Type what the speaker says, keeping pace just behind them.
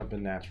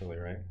in naturally,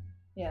 right?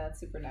 Yeah, that's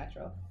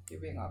supernatural. You're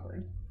being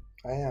awkward.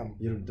 I am.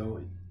 You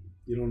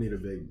don't need a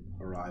big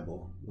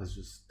arrival. Let's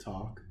just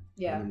talk.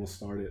 Yeah. And then we'll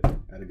start it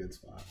at a good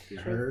spot. You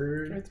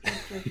heard?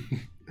 Truth.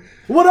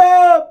 What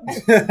up?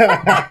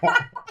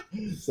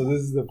 So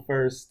this is the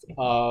first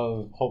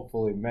of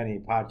hopefully many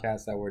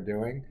podcasts that we're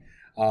doing.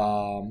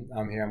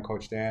 I'm here. I'm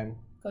Coach Dan.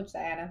 Coach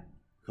Diana.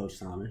 Coach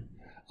Tommy.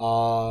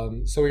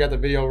 So we got the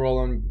video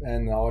rolling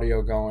and the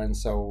audio going,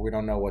 so we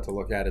don't know what to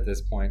look at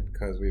this point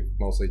because we've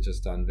mostly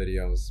just done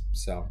videos.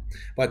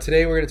 But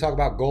today we're going to talk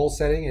about goal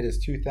setting. It is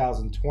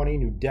 2020,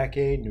 new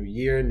decade, new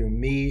year, new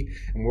me,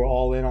 and we're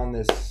all in on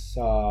this,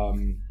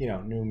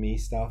 new me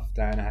stuff.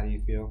 Diana, how do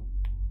you feel?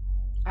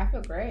 I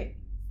feel great.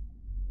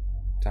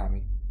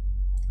 Tommy?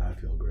 I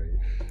feel great.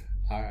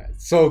 All right.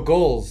 So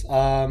goals.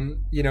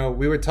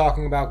 We were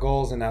talking about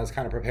goals, and I was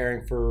kind of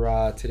preparing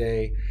for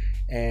today.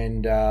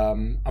 And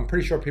I'm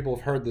pretty sure people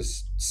have heard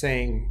this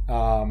saying,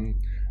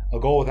 a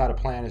goal without a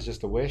plan is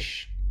just a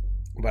wish.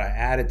 But I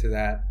added to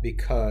that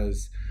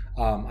because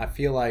I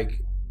feel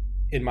like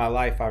in my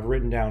life I've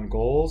written down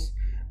goals,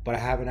 but I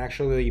haven't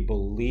actually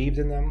believed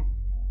in them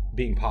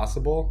being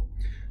possible.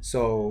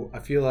 So I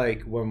feel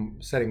like when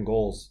setting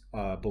goals,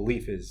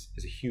 belief is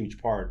a huge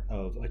part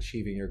of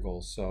achieving your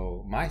goals.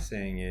 So my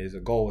saying is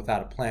a goal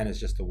without a plan is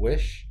just a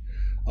wish.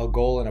 A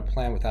goal and a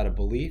plan without a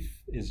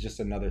belief is just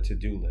another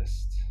to-do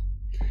list.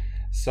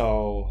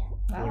 So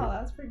wow,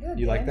 that's pretty good.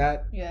 You like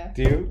that? Yeah.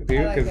 Do you?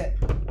 I like it.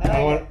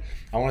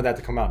 I wanted that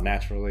to come out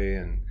naturally,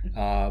 and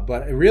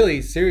but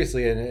really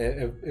seriously, and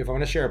if I'm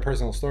going to share a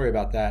personal story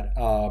about that,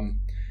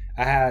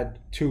 I had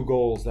two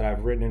goals that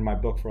I've written in my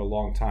book for a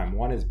long time.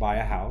 One is buy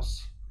a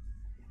house,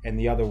 and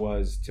the other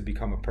was to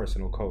become a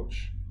personal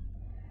coach.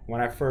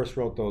 When I first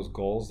wrote those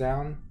goals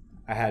down,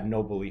 I had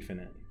no belief in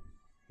it.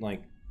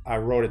 Like I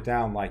wrote it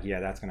down, like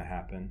yeah, that's going to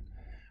happen,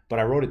 but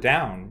I wrote it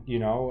down,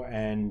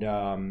 and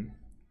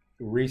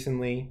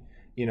recently,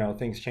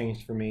 things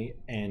changed for me,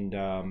 and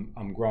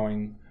I'm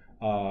growing.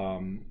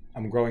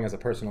 I'm growing as a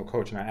personal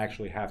coach, and I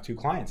actually have 2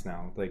 clients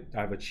now. Like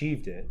I've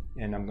achieved it,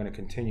 and I'm going to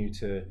continue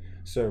to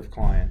serve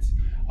clients.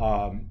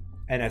 And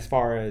as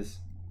far as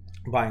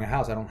buying a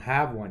house, I don't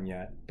have one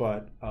yet,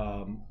 but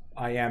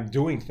I am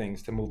doing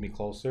things to move me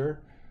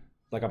closer.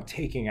 Like I'm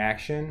taking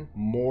action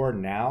more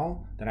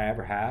now than I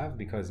ever have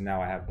because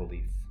now I have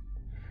belief.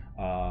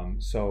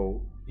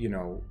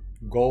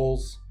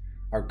 Goals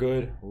are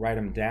good. Write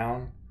them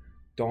down.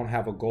 Don't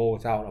have a goal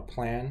without a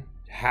plan.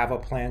 Have a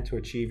plan to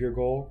achieve your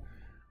goal.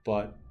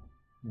 But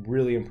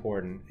really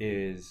important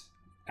is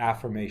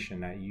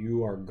affirmation that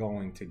you are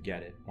going to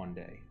get it one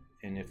day.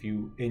 And if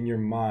you, in your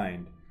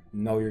mind,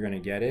 know you're going to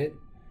get it,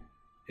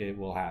 it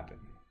will happen.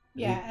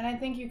 Yeah, and I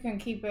think you can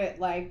keep it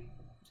like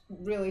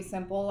really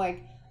simple.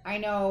 Like I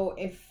know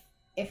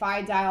if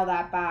I dial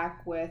that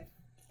back with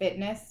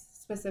fitness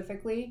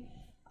specifically,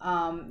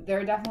 there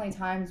are definitely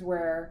times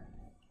where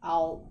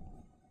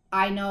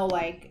I know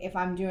like if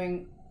I'm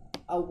doing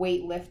a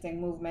weightlifting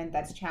movement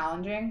that's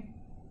challenging,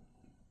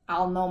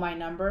 I'll know my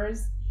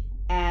numbers,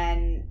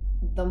 and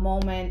the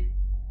moment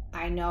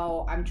I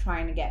know I'm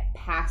trying to get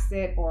past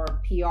it or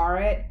PR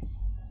it,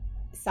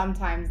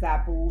 sometimes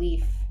that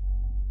belief,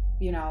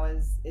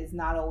 is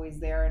not always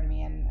there in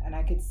me, and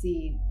I could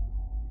see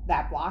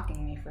that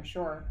blocking me for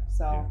sure.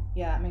 So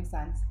yeah, that makes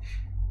sense.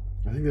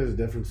 I think there's a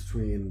difference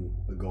between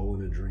a goal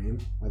and a dream.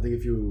 I think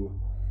if you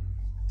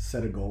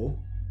set a goal,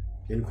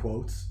 in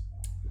quotes,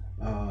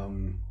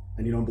 and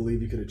you don't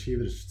believe you could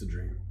achieve it, it's just a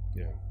dream.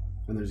 Yeah.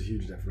 And there's a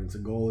huge difference. A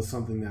goal is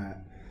something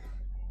that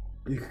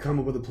you could come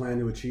up with a plan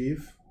to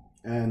achieve,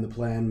 and the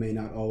plan may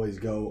not always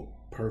go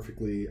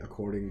perfectly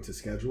according to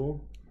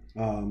schedule.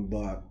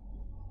 But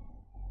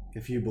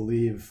if you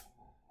believe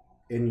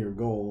in your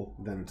goal,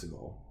 then it's a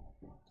goal,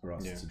 or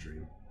else it's a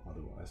dream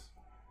otherwise.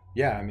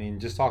 Yeah, I mean,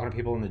 just talking to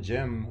people in the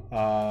gym,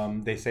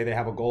 they say they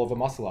have a goal of a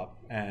muscle up.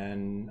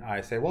 And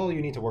I say, well,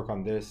 you need to work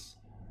on this.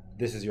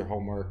 This is your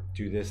homework.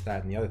 Do this,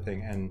 that, and the other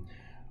thing. And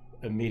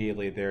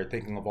immediately they're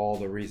thinking of all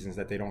the reasons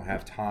that they don't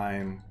have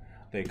time.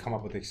 They come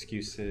up with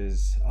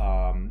excuses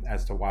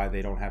as to why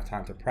they don't have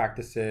time to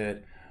practice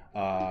it.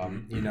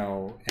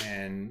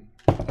 And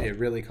it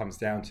really comes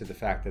down to the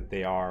fact that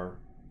they are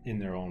in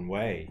their own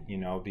way,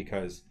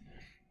 because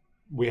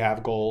we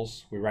have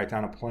goals. We write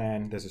down a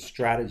plan. There's a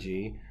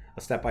strategy,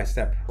 a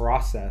step-by-step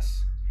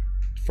process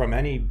from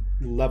any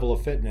level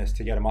of fitness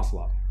to get a muscle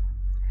up.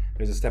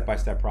 There's a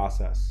step-by-step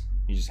process.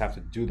 You just have to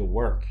do the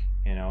work,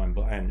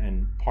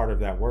 and part of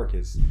that work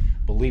is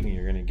believing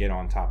you're going to get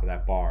on top of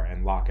that bar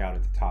and lock out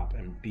at the top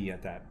and be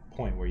at that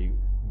point where you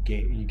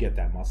get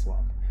that muscle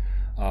up.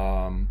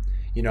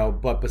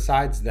 But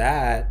besides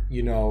that,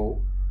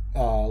 a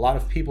lot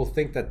of people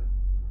think that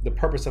the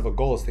purpose of a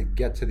goal is to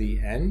get to the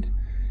end.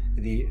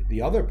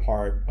 The other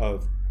part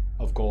of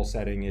goal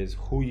setting is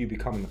who you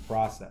become in the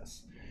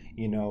process.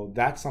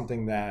 That's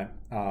something that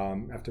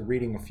after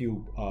reading a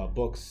few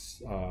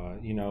books,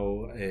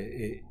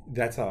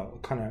 that's a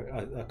kind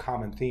of a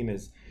common theme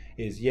is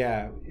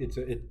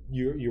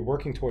you're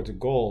working towards a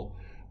goal,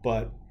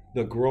 but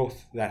the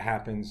growth that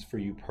happens for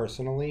you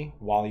personally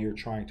while you're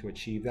trying to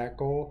achieve that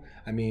goal.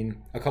 I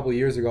mean, a couple of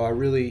years ago, I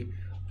really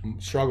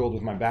struggled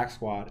with my back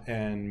squat,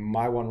 and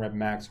my 1 rep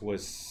max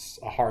was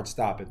a hard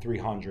stop at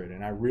 300,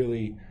 and I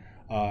really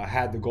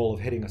had the goal of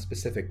hitting a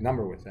specific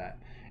number with that.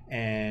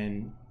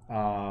 And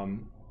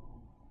I'm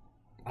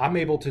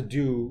able to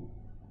do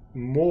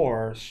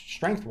more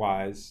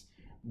strength-wise,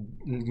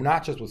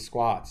 not just with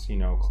squats,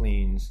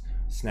 cleans,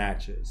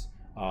 snatches,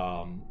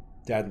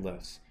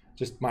 deadlifts.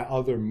 Just my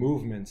other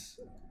movements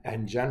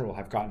in general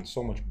have gotten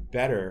so much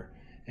better,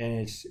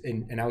 and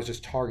I was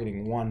just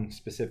targeting one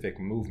specific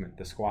movement,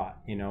 the squat,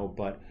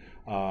 but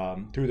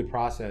through the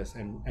process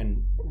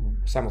and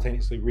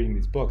simultaneously reading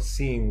these books,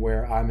 seeing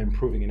where I'm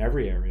improving in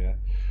every area,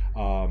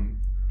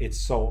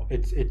 it's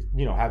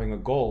having a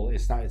goal.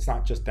 It's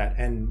not just that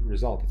end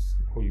result. It's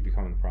who you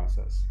become in the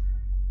process.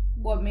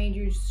 What made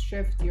you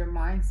shift your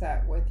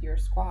mindset with your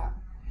squat?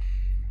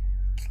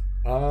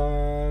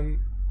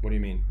 What do you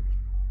mean?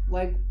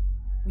 Like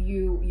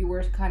you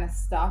were kind of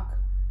stuck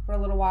for a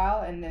little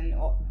while, and then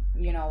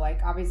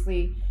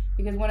obviously,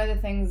 because one of the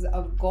things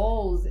of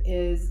goals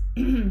is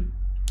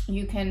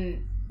you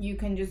can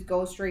just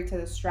go straight to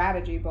the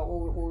strategy, but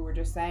what we were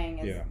just saying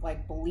is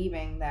like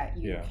believing that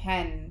you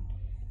can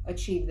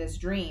achieve this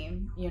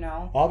dream.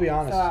 I'll be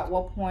honest. So at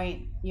what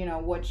point,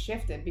 what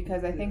shifted?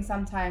 Because I think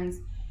sometimes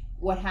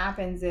what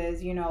happens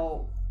is,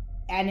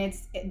 and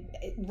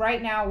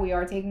right now we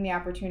are taking the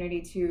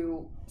opportunity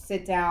to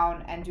sit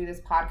down and do this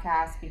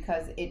podcast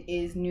because it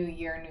is new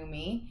year, new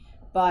me.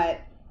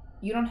 But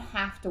you don't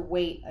have to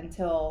wait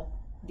until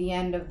the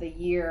end of the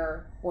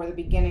year or the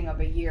beginning of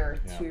a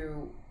year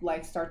to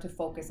like start to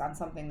focus on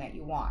something that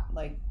you want.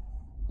 Like,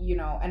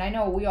 and I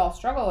know we all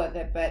struggle with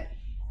it, but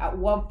at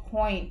what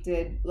point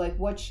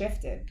what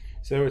shifted?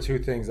 So there were two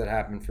things that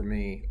happened for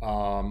me.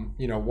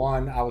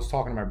 One, I was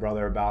talking to my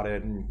brother about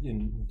it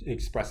and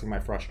expressing my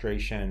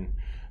frustration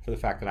for the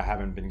fact that I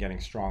haven't been getting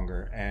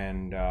stronger.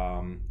 And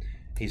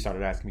he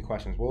started asking me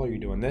questions. Well, are you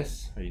doing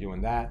this? Are you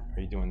doing that?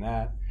 Are you doing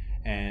that?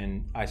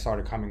 And I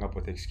started coming up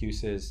with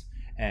excuses.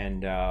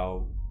 And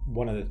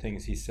one of the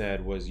things he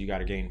said was, you got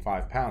to gain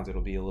 5 pounds.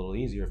 It'll be a little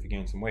easier if you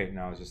gain some weight. And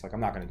I was just like, I'm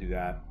not going to do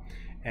that.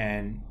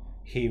 And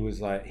he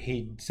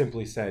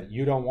simply said,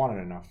 you don't want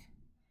it enough.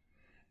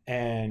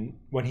 And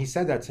when he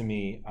said that to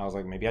me, I was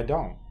like, maybe I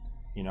don't.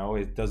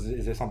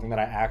 Is this something that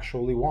I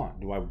actually want?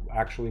 Do I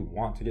actually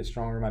want to get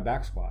stronger in my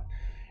back squat?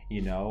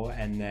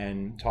 And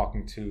then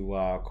talking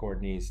to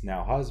Courtney's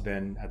now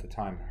husband, at the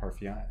time her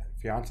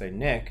fiance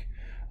Nick,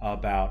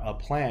 about a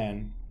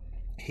plan,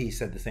 he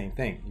said the same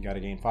thing. You got to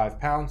gain 5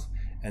 pounds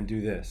and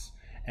do this.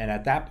 And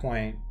at that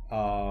point,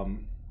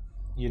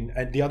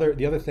 the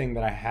other thing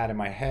that I had in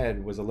my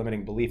head was a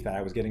limiting belief that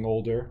I was getting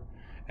older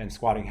and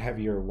squatting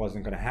heavier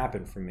wasn't going to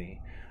happen for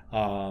me.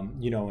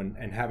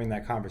 And having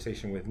that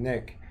conversation with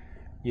Nick,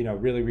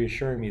 really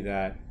reassuring me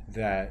that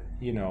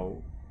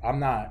I'm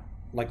not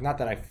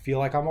that I feel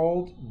like I'm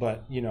old,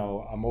 but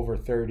I'm over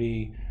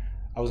 30.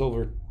 I was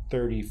over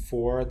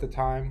 34 at the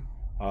time.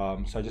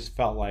 So I just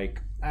felt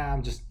like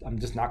I'm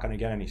just not going to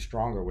get any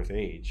stronger with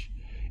age,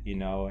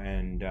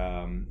 and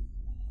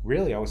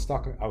really I was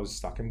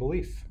stuck in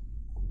belief.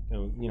 It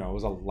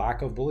was a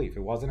lack of belief.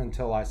 It wasn't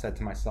until I said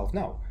to myself,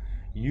 no,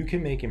 you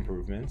can make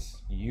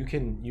improvements. You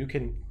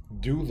can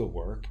do the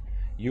work.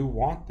 You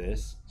want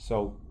this,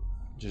 so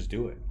just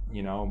do it.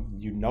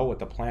 What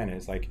the plan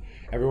is. Like,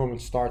 everyone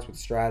starts with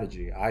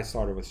strategy. I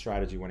started with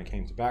strategy when it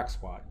came to back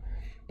squat,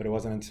 but it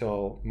wasn't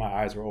until my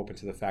eyes were open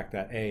to the fact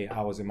that A,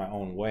 I was in my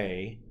own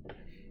way,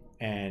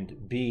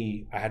 and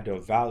B, I had to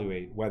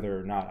evaluate whether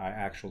or not I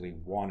actually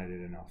wanted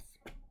it enough.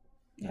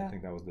 Yeah. I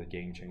think that was the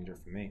game changer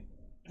for me.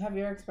 Have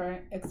you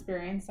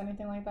experienced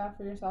anything like that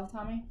for yourself,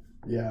 Tommy?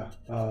 Yeah.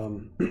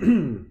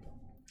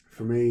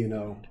 For me,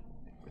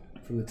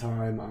 from the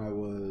time I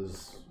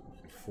was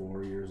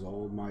 4 years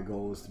old, my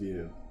goal was to be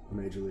a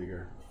major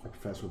leaguer, a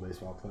professional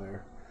baseball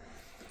player.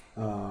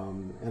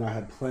 And I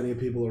had plenty of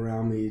people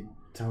around me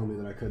telling me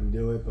that I couldn't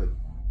do it, but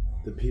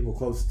the people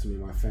closest to me,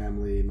 my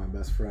family, my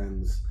best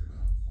friends,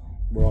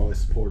 were always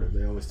supportive.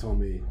 They always told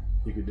me,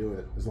 you could do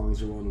it. As long as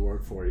you're willing to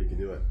work for it, you could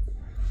do it.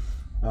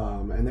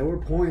 And there were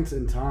points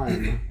in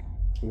time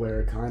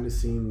where it kind of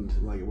seemed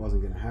like it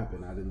wasn't going to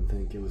happen. I didn't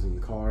think it was in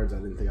the cards. I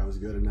didn't think I was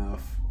good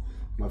enough.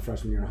 My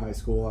freshman year in high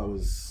school, I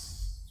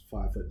was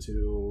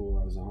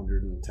 5'2". I was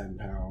 110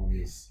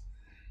 pounds,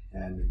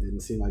 and it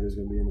didn't seem like it was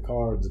going to be in the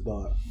cards.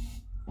 But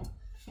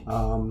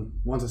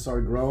once I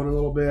started growing a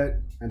little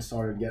bit and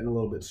started getting a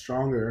little bit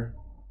stronger,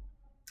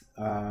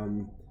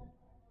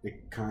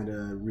 it kind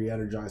of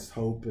re-energized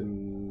hope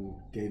and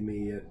gave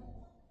me a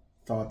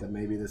thought that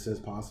maybe this is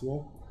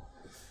possible.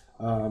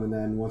 And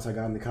then once I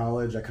got into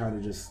college, I kind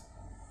of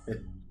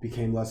it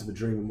became less of a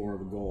dream and more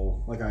of a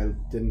goal. Like, I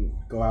didn't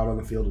go out on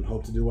the field and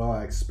hope to do well.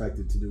 I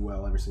expected to do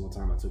well every single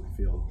time I took the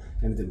field.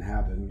 And it didn't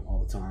happen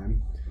all the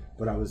time.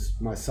 But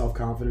my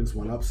self-confidence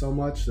went up so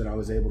much that I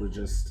was able to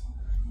just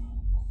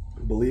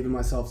believe in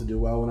myself to do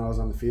well when I was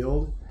on the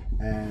field.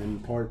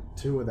 And part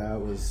two of that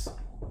was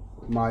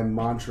my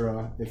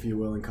mantra, if you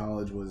will, in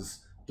college was,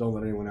 don't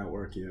let anyone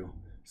outwork you.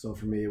 So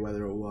for me,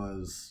 whether it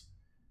was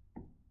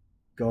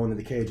going to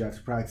the cage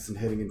after practice and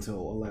hitting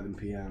until 11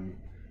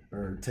 p.m.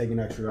 or taking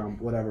extra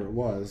round, whatever it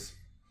was,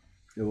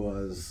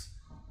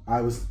 I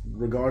was,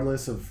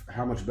 regardless of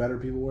how much better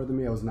people were than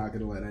me, I was not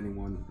going to let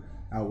anyone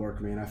outwork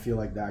me. And I feel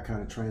like that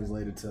kind of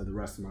translated to the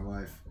rest of my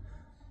life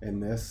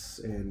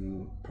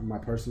in my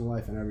personal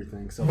life and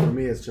everything. So for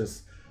me, it's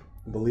just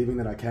believing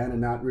that I can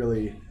and not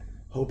really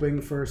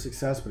hoping for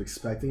success, but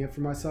expecting it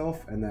for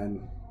myself, and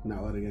then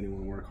not letting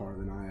anyone work harder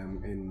than I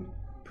am in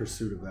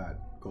pursuit of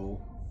that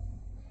goal.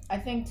 I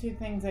think two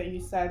things that you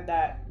said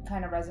that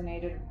kind of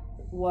resonated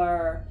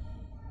were,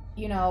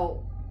 you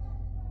know,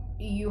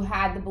 you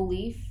had the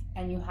belief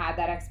and you had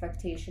that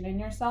expectation in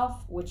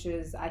yourself, which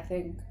is, I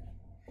think,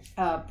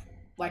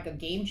 like a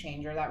game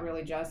changer that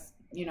really just,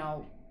 you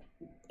know,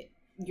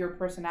 your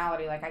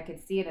personality, like I could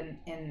see it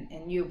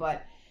in you,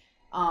 but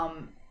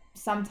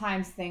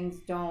sometimes things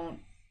don't,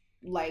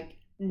 like,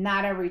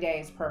 not every day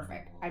is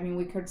perfect. I mean,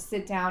 we could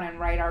sit down and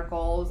write our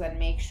goals and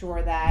make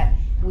sure that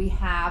we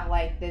have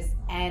like this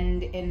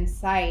end in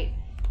sight,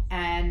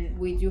 and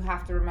we do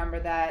have to remember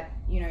that,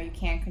 you know, you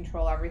can't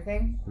control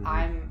everything.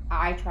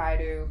 I try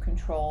to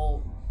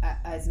control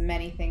as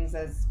many things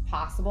as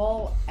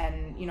possible,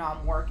 and, you know,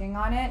 I'm working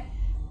on it.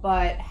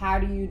 But how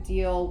do you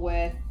deal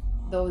with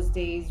those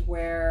days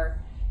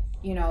where,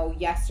 you know,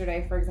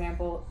 yesterday, for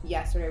example,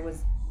 yesterday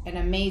was an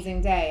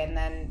amazing day, and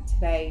then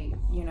today,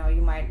 you know,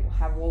 you might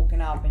have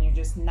woken up and you're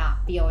just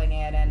not feeling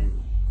it, and,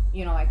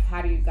 you know, like,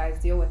 how do you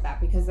guys deal with that?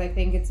 Because I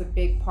think it's a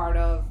big part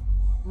of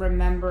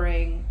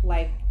remembering,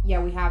 like,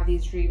 yeah, we have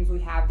these dreams,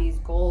 we have these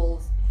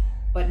goals,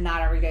 but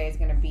not every day is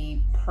going to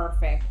be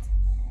perfect,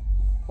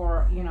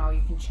 or, you know,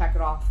 you can check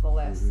it off the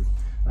list.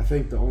 I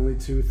think the only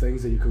two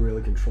things that you can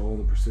really control in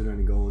the pursuit of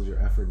any goal is your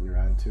effort and your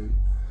attitude.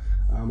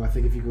 I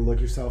think if you can look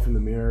yourself in the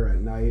mirror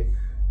at night,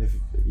 if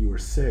you were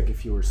sick,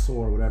 if you were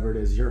sore, whatever it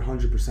is, your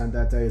 100%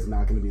 that day is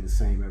not going to be the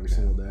same every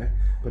single day.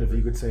 But if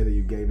you could say that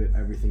you gave it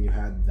everything you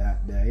had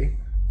that day,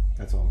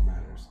 that's all that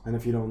matters. And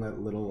if you don't let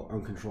little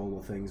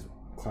uncontrollable things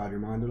cloud your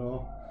mind at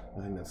all,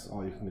 I think that's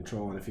all you can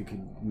control. And if you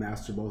can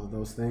master both of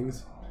those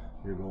things,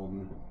 you're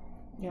golden.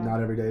 Yeah.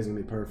 Not every day is going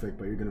to be perfect,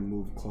 but you're going to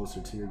move closer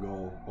to your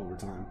goal over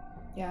time.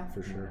 Yeah.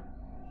 For sure.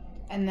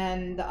 And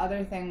then the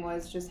other thing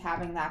was just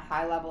having that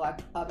high level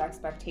of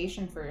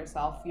expectation for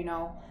yourself. You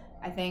know,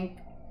 I think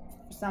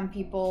some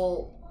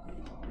people,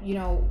 you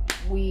know,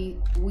 we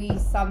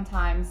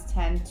sometimes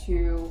tend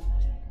to,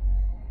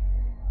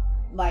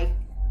 like,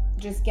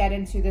 just get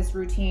into this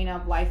routine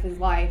of life is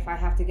life. I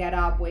have to get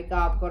up, wake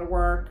up, go to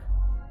work,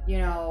 you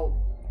know,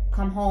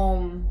 come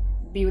home,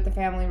 be with the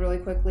family really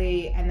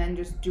quickly, and then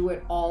just do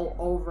it all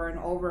over and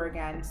over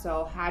again.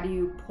 So how do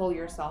you pull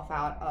yourself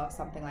out of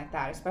something like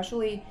that?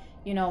 Especially,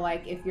 you know,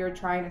 like, if you're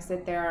trying to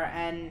sit there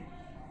and,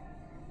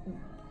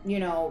 you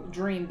know,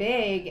 dream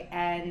big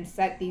and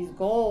set these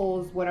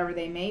goals, whatever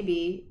they may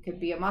be. Could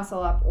be a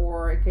muscle up,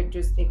 or it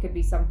could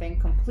be something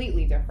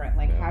completely different.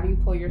 Like, how do you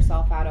pull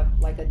yourself out of,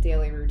 like, a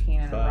daily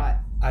routine and a rut?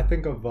 I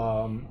think of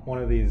one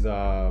of these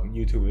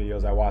YouTube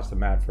videos I watched of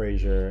Matt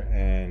Frazier,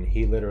 and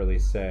he literally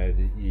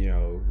said, you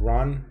know,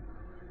 run,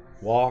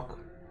 walk,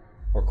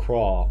 or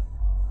crawl.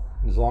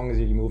 As long as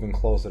you're moving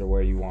closer to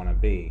where you want to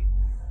be,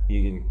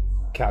 you can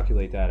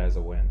calculate that as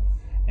a win.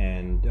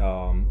 And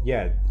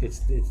yeah,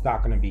 it's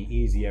not going to be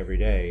easy every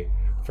day.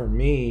 For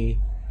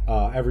me,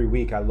 every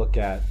week I look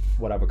at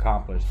what I've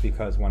accomplished,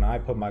 because when I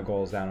put my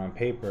goals down on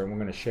paper, and we're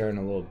going to share in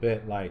a little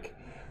bit, like,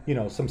 you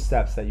know, some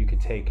steps that you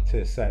could take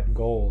to set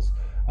goals.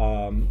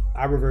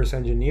 I reverse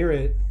engineer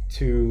it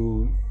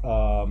to,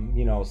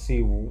 you know,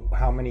 see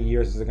how many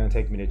years is it going to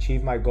take me to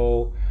achieve my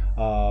goal?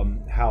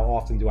 How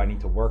often do I need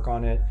to work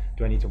on it?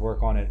 Do I need to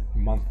work on it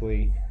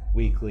monthly,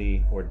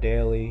 weekly, or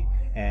daily?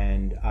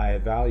 And I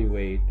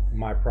evaluate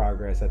my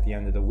progress at the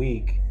end of the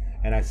week,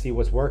 and I see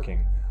what's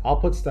working. I'll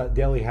put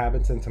daily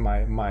habits into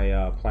my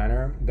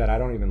planner that I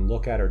don't even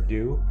look at or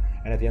do,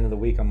 and at the end of the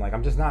week I'm like,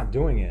 I'm just not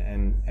doing it,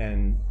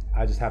 and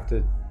I just have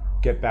to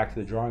get back to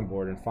the drawing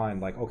board and find,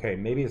 like, okay,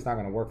 maybe it's not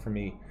going to work for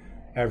me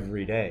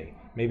every day.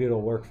 Maybe it'll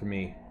work for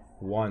me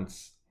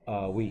once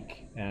a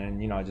week,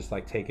 and, you know, I just,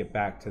 like, take it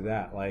back to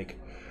that. Like,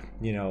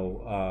 you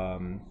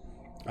know,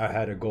 I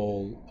had a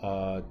goal,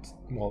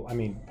 well, I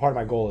mean, part of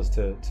my goal is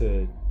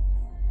to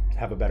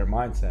have a better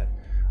mindset.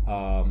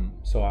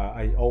 So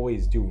I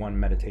always do one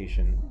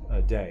meditation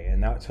a day,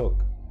 and that took,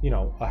 you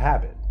know, a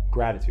habit,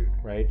 gratitude,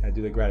 right? I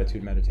do the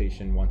gratitude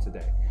meditation once a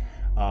day.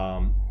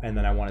 And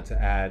then I wanted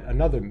to add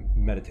another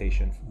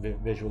meditation,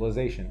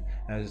 visualization,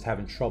 and I was just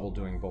having trouble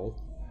doing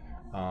both.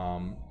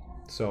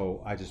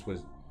 So I just was,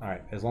 all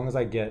right, as long as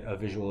I get a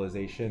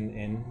visualization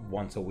in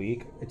once a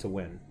week, it's a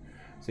win.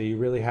 So you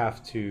really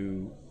have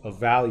to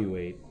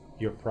evaluate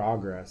your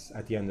progress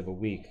at the end of a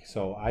week.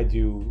 So I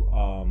do,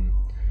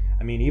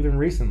 I mean, even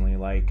recently,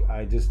 like,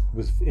 I just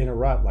was in a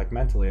rut, like,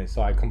 mentally.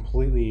 So I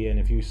completely, and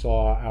if you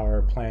saw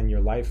our Plan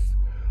Your Life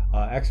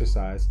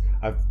exercise,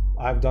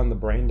 I've done the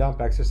brain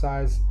dump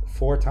exercise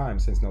 4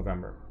 times since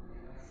November,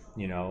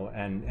 you know,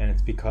 and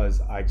it's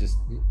because I just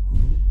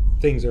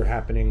things are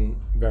happening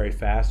very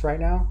fast right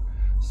now.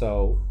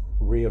 So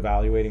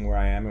reevaluating where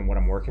I am and what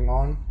I'm working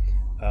on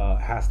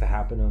has to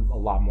happen a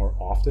lot more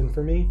often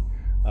for me.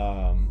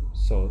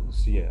 So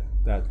yeah,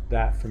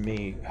 that for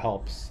me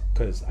helps,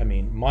 because I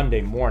mean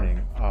Monday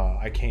morning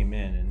I came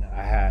in and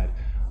I had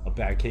a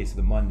bad case of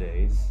the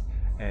Mondays,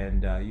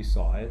 and you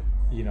saw it,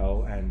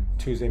 and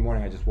Tuesday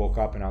morning I just woke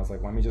up and I was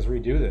like, let me just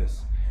redo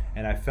this,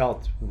 and I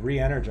felt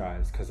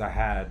re-energized because I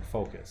had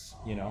focus.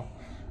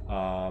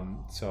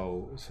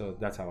 So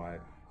that's how I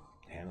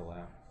handle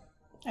that.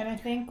 And I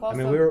think also,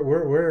 I mean,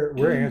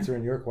 we're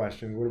answering your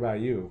question. What about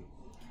you?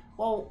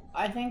 well,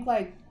 I think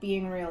like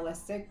being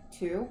realistic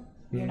too,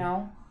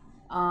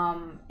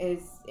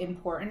 is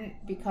important,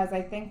 because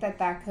I think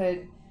that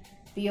could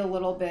be a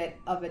little bit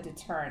of a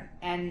deterrent.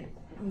 And,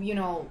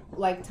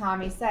 like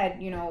Tommy said,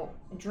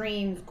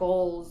 dreams,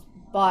 goals,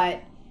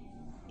 but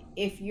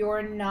if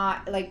you're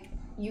not, like,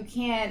 you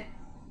can't,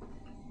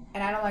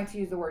 and I don't like to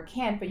use the word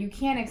can't, but you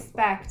can't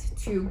expect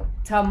to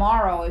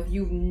tomorrow, if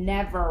you've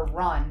never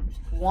run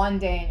one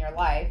day in your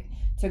life,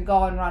 to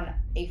go and run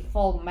a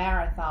full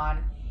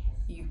marathon.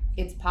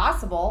 It's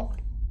possible,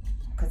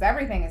 because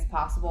everything is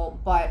possible,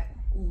 but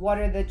what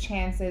are the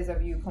chances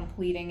of you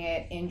completing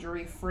it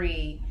injury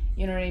free?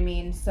 You know what I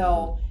mean?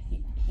 So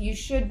you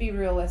should be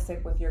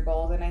realistic with your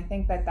goals, and I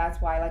think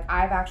that's why, like,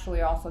 I've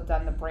actually also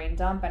done the brain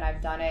dump, and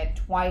I've done it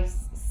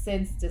twice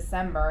since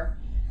December,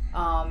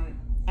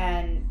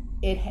 and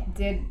it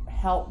did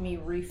help me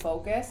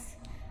refocus.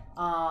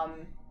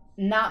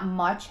 Not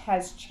much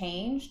has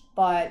changed,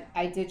 but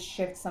I did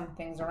shift some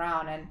things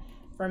around, and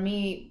for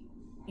me,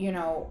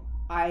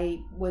 I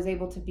was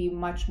able to be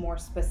much more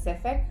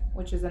specific,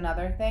 which is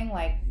another thing,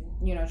 like,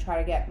 try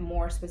to get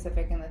more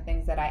specific in the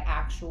things that I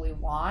actually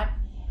want,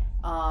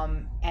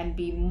 and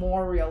be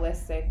more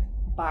realistic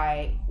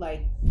by,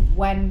 like,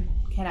 when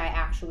can I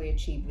actually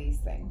achieve these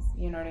things?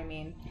 You know what I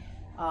mean?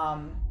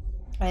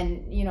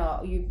 And,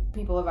 you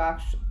people have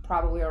actually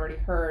probably already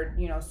heard,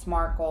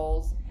 SMART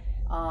goals.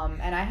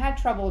 And I had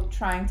trouble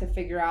trying to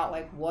figure out,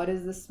 like, what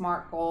is the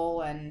SMART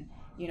goal, and,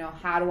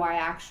 how do I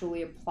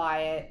actually apply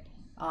it?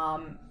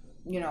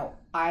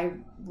 I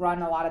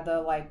run a lot of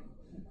the, like,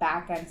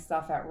 back end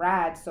stuff at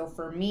RAD. So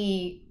for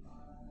me,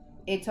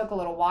 it took a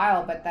little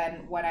while, but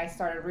then when I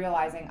started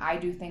realizing I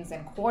do things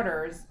in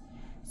quarters,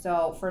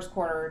 so first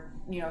quarter,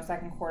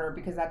 second quarter,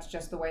 because that's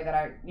just the way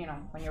that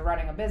when you're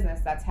running a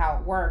business, that's how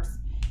it works.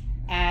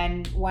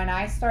 And when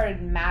I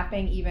started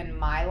mapping even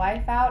my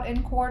life out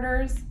in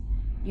quarters,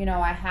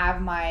 I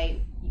have my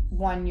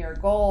 1 year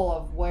goal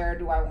of where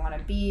do I want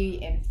to be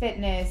in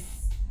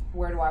fitness,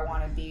 where do I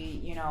want to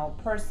be,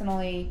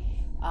 personally,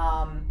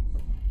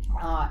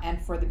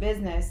 and for the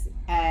business.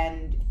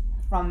 And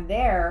from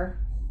there,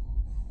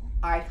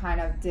 I kind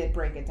of did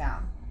break it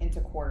down into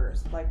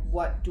quarters. Like,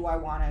 what do I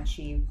want to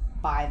achieve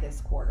by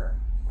this quarter?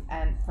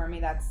 And for me,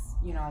 that's,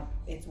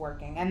 it's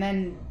working. And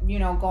then,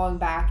 going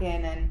back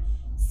in and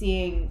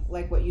seeing,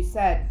 like what you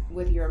said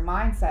with your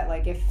mindset,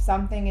 like, if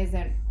something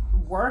isn't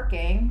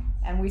working,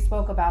 and we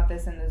spoke about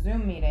this in the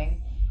Zoom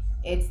meeting,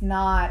 it's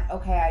not,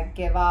 okay, I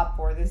give up,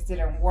 or this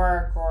didn't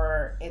work,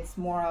 or it's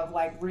more of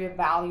like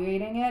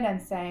reevaluating it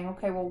and saying,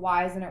 okay, well,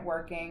 why isn't it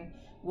working?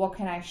 What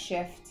can I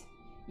shift?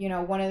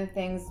 One of the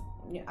things,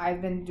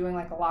 I've been doing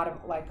like a lot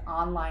of like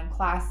online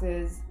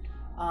classes,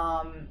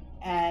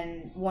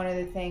 and one of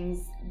the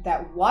things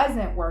that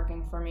wasn't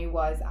working for me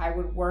was I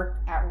would work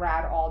at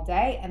RAD all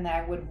day, and then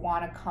I would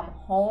want to come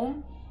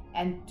home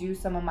and do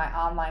some of my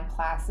online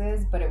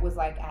classes, but it was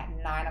like at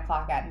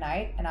 9:00 at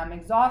night, and I'm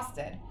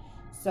exhausted.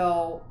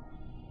 So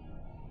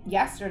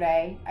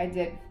yesterday I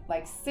did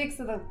like 6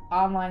 of the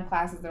online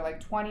classes. They're like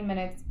 20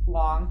 minutes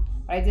long,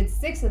 but I did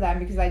 6 of them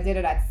because I did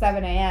it at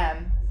 7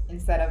 a.m.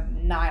 instead of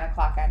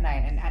 9:00 at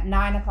night. And at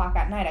 9:00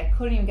 at night, I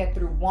couldn't even get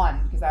through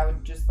one because I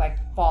would just like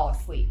fall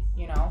asleep,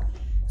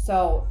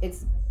 So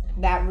it's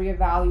that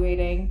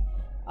reevaluating,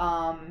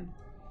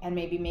 and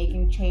maybe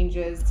making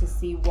changes to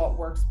see what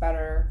works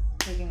better,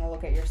 taking a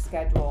look at your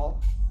schedule.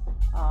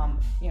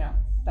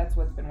 That's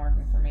what's been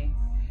working for me.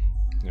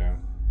 Yeah.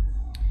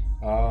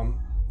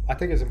 I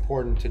think it's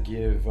important to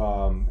give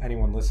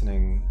anyone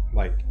listening,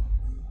 like,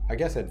 I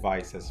guess,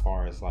 advice as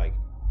far as like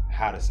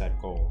how to set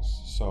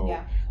goals. So,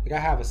 like, I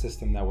have a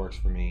system that works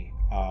for me.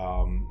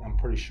 I'm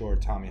pretty sure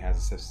Tommy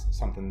has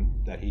something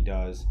that he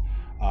does.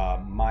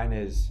 Mine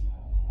is,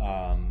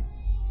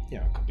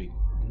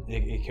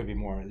 it could be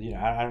more.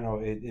 I don't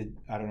know.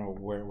 I don't know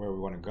where we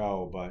want to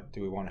go, but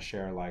do we want to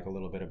share like a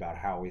little bit about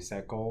how we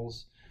set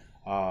goals?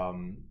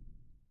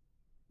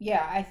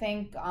 Yeah, I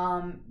think,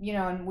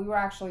 and we were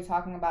actually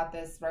talking about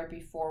this right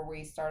before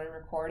we started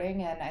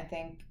recording, and I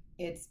think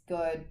it's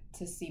good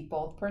to see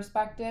both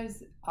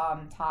perspectives,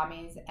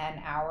 Tommy's and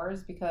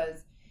ours,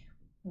 because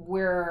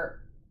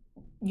we're,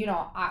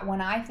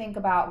 when I think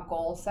about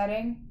goal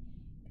setting,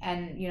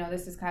 and,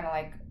 this is kind of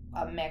like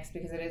a mix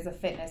because it is a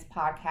fitness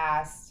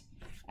podcast,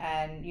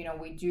 and,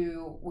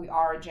 we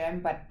are a gym,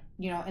 but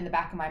in the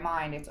back of my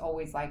mind, it's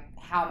always like,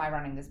 how am I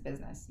running this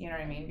business? You know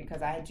what I mean?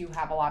 Because I do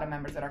have a lot of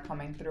members that are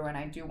coming through, and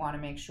I do want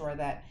to make sure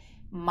that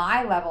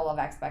my level of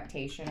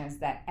expectation is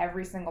that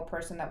every single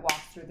person that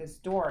walks through this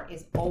door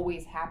is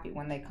always happy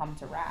when they come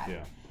to Rad.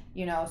 Yeah.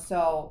 You know,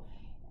 so,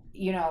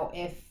 you know,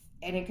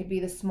 and it could be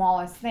the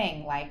smallest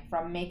thing, like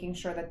from making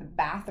sure that the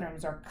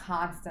bathrooms are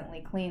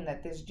constantly clean,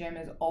 that this gym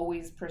is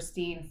always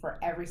pristine for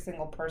every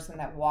single person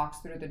that walks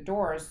through the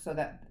doors, so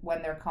that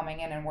when they're coming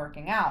in and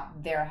working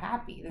out, they're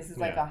happy. This is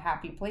like a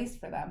happy place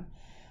for them.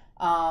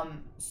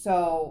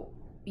 So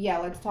yeah,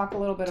 let's talk a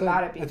little bit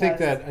about it, because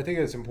I think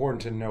it's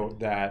important to note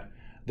that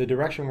the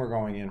direction we're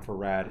going in for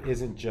Rad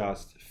isn't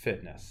just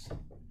fitness.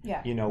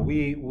 Yeah. You know,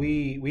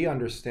 we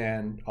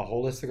understand a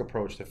holistic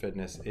approach to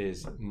fitness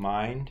is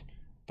mind,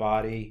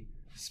 body,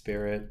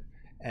 spirit,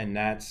 and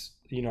that's,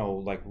 you know,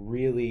 like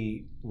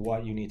really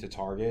what you need to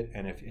target.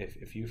 And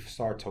if you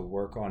start to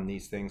work on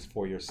these things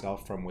for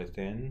yourself from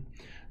within,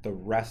 the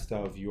rest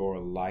of your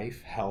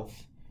life,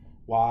 health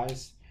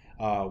wise,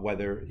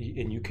 whether,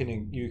 and you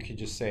could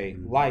just say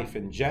life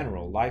in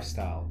general,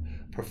 lifestyle,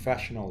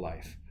 professional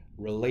life,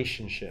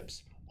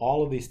 relationships,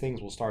 all of these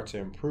things will start to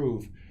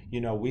improve.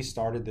 You know, we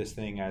started this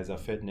thing as a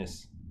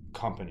fitness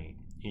company.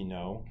 You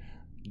know,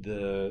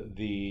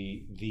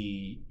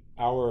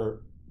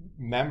 our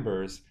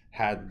members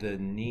had the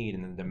need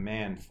and the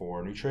demand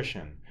for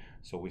nutrition,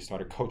 so we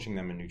started coaching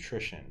them in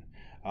nutrition.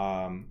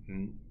 A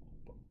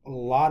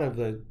lot of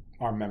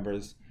our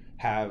members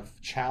have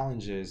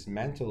challenges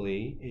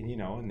mentally, you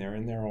know, and they're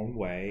in their own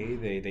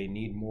way. They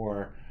need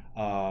more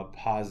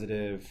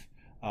positive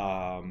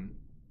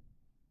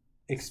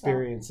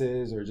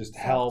experiences or just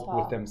help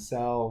with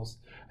themselves,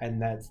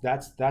 and that's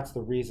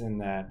the reason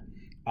that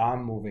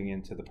I'm moving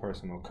into the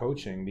personal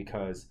coaching,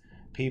 because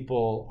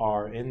people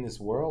are in this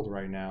world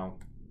right now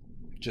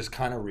just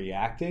kind of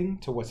reacting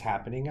to what's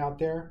happening out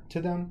there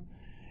to them,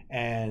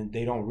 and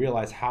they don't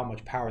realize how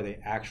much power they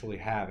actually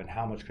have and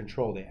how much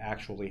control they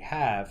actually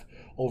have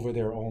over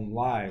their own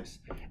lives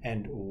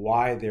and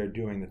why they're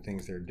doing the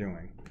things they're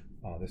doing.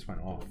 Oh, this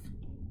went off.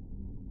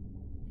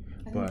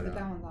 I think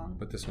that one's on.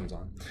 But this one's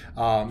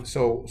on.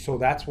 So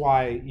that's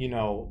why, you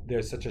know,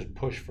 there's such a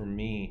push for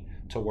me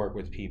to work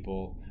with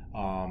people,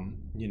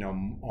 you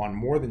know, on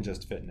more than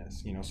just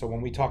fitness. You know, so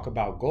when we talk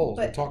about goals,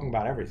 we're talking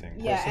about everything.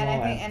 Yeah,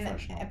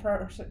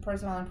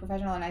 Personal and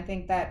professional. And I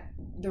think that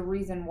the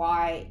reason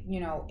why, you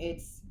know,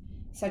 it's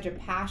such a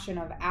passion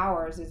of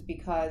ours is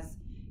because,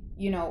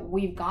 you know,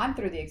 we've gone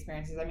through the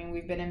experiences. I mean,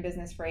 we've been in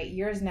business for 8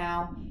 years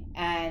now,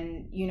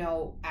 and, you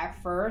know,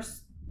 at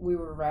first we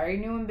were very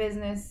new in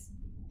business,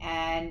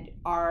 and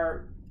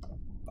our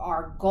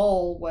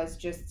goal was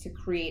just to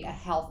create a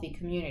healthy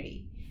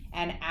community.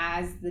 And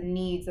as the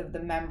needs of the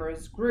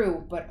members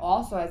grew, but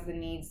also as the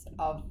needs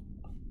of,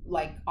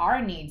 like,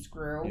 our needs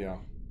grew,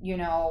 you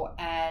know,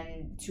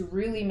 and to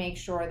really make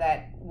sure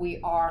that we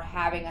are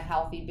having a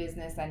healthy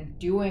business and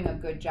doing a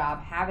good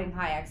job, having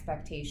high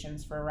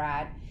expectations for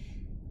Rad,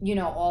 you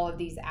know, all of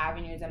these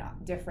avenues and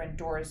different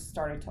doors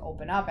started to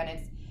open up. And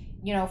it's,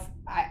 you know,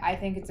 I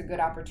think it's a good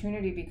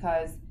opportunity,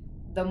 because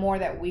the more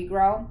that we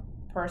grow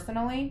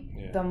personally,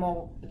 the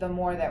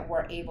more that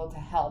we're able to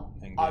help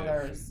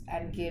others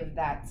and give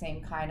that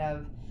same kind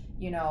of,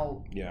 you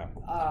know, you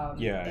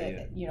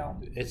know,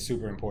 it's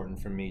super important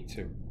for me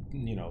to,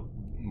 you know,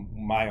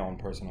 my own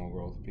personal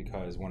growth,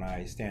 because when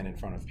I stand in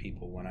front of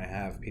people, when I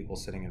have people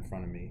sitting in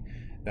front of me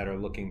that are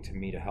looking to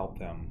me to help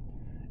them,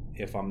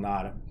 if I'm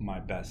not my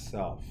best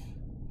self,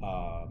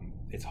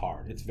 it's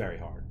hard. It's very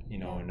hard, you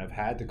know. And I've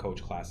had the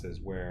coach classes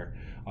where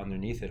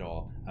underneath it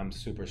all, I'm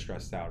super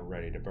stressed out,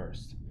 ready to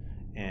burst.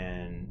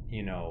 And,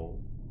 you know,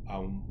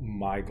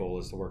 my goal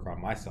is to work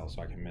on myself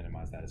so I can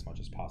minimize that as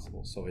much as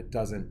possible. So it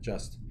doesn't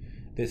just,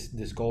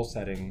 this goal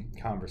setting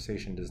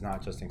conversation does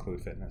not just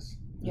include fitness.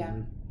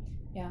 Yeah.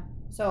 Yeah.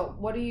 So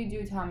what do you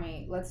do,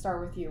 Tommy? Let's start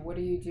with you. What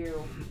do you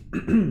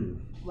do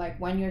like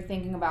when you're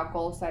thinking about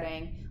goal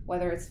setting,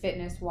 whether it's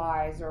fitness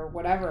wise or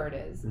whatever it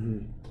is?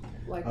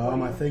 Like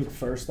I think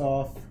first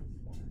off,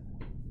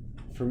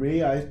 for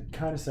me, I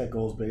kind of set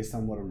goals based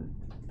on what I'm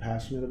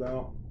passionate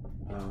about.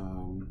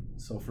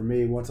 So for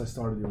me, once I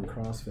started doing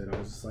CrossFit, I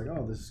was just like,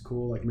 oh, this is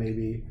cool. Like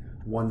maybe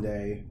one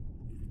day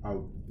I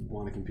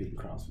want to compete in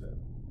CrossFit.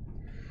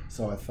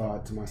 So I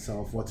thought to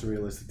myself, what's a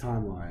realistic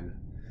timeline?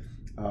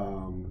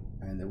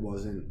 And it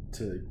wasn't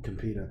to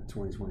compete at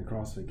 2020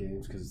 CrossFit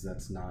Games, because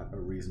that's not a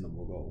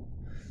reasonable goal.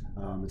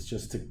 It's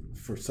just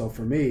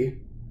for me,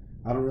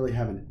 I don't really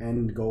have an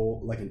end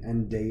goal, like an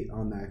end date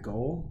on that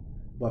goal.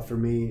 But for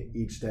me,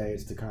 each day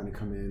is to kind of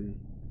come in,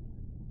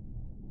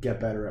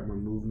 get better at my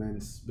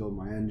movements, build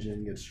my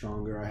engine, get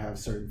stronger. I have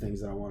certain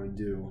things that I want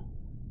to do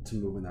to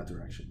move in that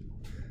direction.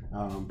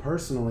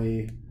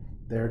 Personally,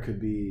 there could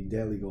be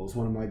daily goals.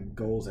 One of my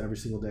goals every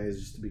single day is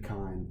just to be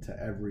kind to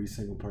every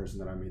single person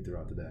that I meet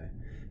throughout the day.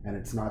 And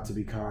it's not to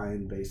be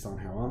kind based on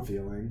how I'm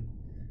feeling.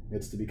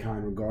 It's to be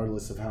kind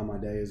regardless of how my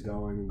day is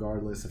going,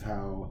 regardless of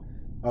how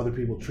other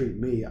people treat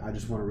me. I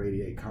just want to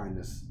radiate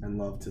kindness and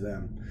love to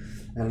them.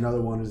 And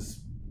another one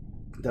is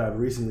that I've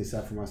recently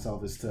set for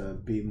myself is to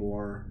be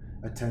more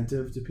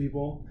attentive to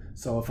people.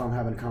 So if I'm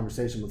having a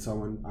conversation with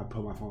someone, I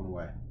put my phone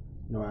away,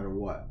 no matter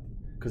what.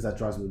 because that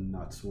drives me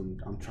nuts when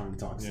I'm trying to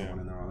talk to Yeah. someone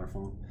and they're on their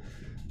phone.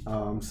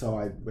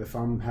 If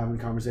I'm having a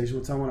conversation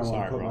with someone, I want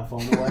Sorry, to put bro. my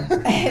phone away.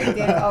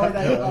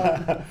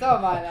 So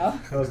am I though.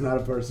 That was not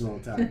a personal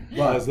attack. I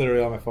But was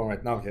literally on my phone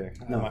right now. I'm kidding.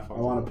 no, My I phone's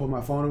want on. to put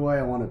my phone away.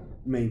 I want to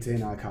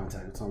maintain eye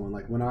contact with someone.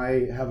 Like when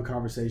I have a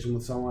conversation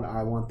with someone,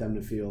 I want them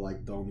to feel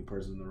like the only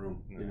person in the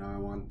room. Yeah. You know, I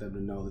want them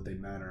to know that they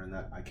matter and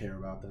that I care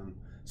about them.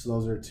 So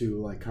those are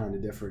two like kind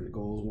of different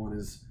goals. One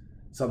is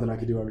something I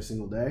could do every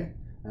single day,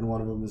 and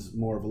one of them is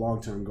more of a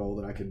long-term goal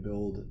that I could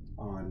build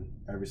on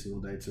every single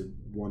day to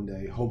one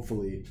day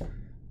hopefully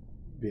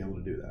be able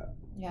to do that.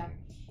 Yeah.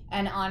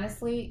 And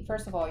honestly,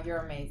 first of all, you're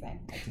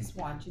amazing. I just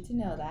want you to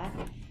know that.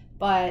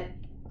 But,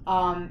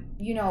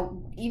 you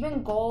know,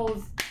 even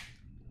goals,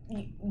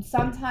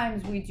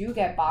 sometimes we do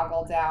get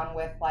boggled down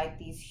with like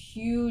these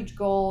huge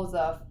goals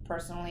of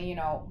personally, you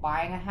know,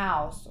 buying a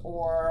house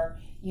or,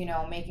 you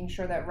know, making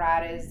sure that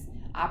RAD is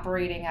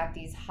operating at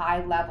these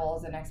high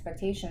levels and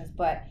expectations.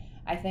 But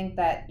I think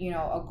that, you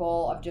know, a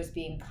goal of just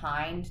being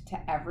kind to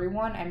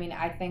everyone, I mean,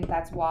 I think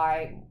that's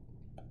why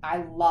I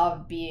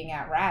love being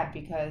at RAD,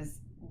 because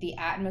the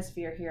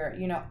atmosphere here,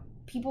 you know,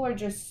 people are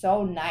just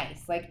so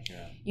nice. Like,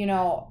 Yeah. you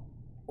know,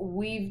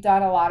 we've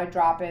done a lot of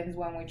drop-ins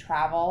when we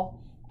travel,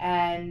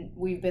 and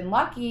we've been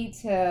lucky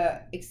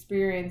to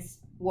experience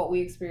what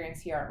we experience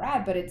here at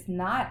RAD, but it's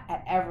not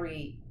at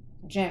every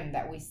gym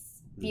that we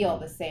feel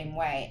the same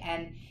way.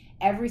 And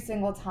every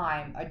single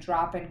time a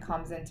drop-in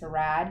comes into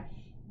RAD,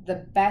 the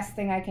best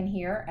thing I can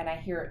hear, and I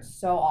hear it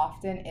so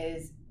often,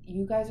 is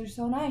you guys are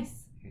so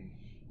nice.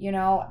 You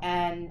know,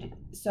 and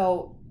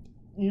so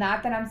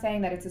not that I'm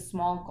saying that it's a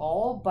small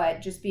goal,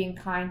 but just being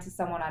kind to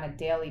someone on a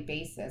daily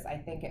basis, I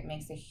think it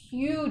makes a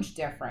huge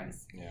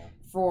difference Yeah.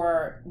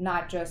 for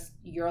not just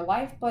your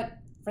life, but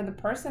for the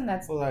person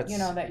that's, Well, that's- you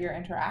know, that you're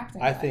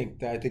interacting I with.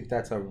 think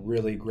that's a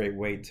really great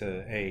way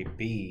to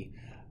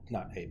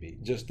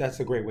just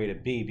that's a great way to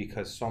be,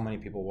 because so many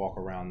people walk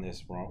around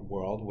this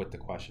world with the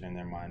question in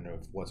their mind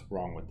of what's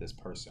wrong with this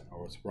person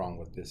or what's wrong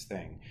with this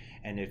thing.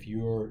 And if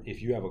you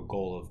have a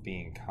goal of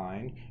being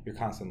kind, you're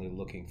constantly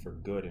looking for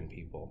good in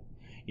people.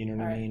 You know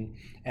what I Right. mean?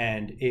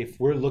 And if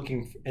we're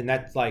looking and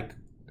that's like,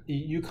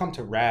 you come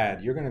to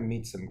RAD, you're going to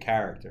meet some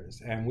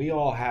characters, and we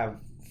all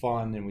have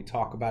fun and we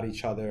talk about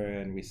each other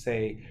and we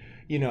say,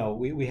 you know,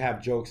 we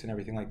have jokes and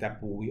everything like that,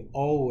 but we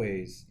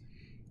always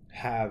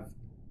have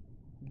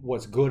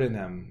what's good in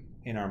them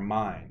in our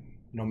mind,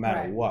 no matter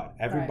Right. what.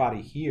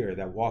 Everybody here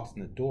that walks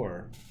in the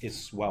door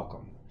is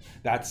welcome.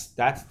 That's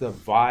the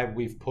vibe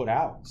we've put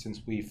out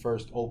since we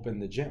first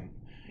opened the gym.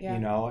 Yeah. You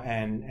know,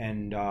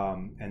 and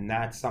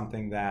that's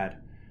something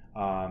that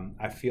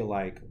I feel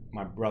like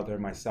my brother,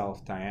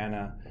 myself,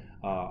 Diana,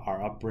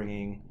 our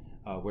upbringing,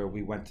 where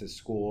we went to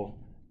school,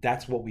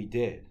 that's what we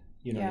did.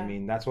 You know what I Yeah.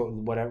 mean? That's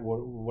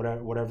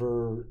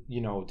whatever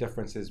you know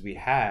differences we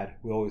had,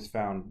 we always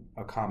found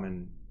a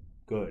common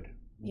good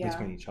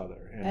between each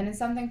other. And it's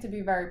something to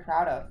be very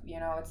proud of, you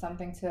know, it's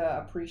something to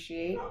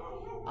appreciate.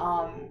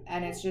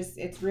 And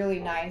it's really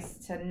nice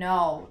to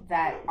know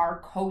that our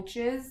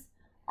coaches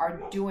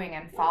are doing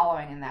and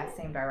following in that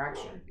same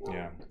direction.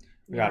 Yeah.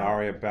 We Yeah. got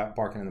Aria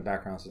barking in the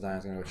background, so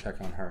Diana's going to go check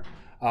on her.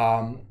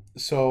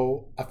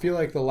 So I feel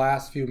like the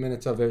last few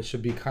minutes of it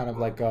should be kind of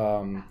like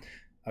a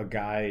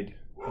guide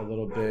a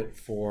little bit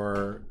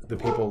for the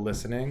people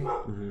listening.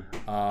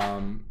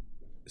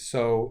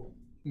 So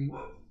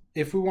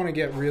if we want to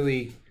get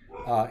really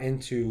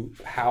into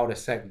how to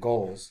set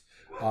goals,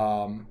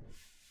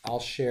 I'll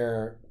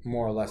share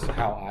more or less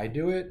how I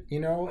do it, you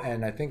know,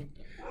 and I think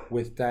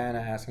with Diana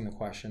asking the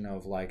question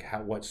of like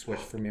what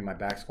switched for me in my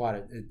back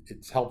squat,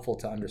 it's helpful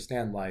to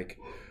understand like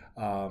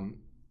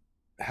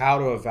how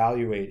to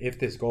evaluate if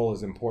this goal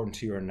is important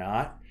to you or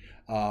not.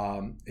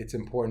 It's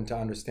important to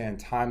understand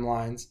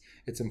timelines.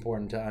 It's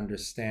important to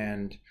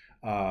understand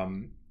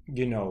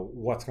you know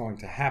what's going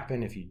to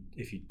happen if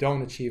you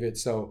don't achieve it.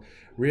 So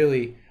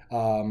really,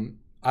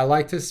 I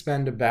like to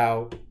spend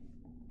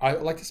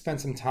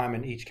some time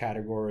in each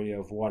category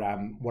of what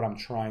I'm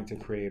trying to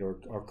create or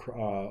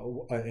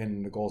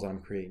in the goals that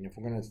I'm creating.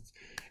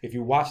 If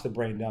you watch the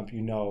brain dump,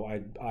 you know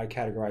I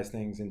categorize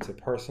things into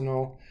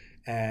personal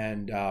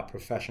and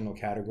professional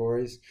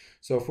categories.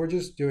 So if we're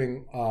just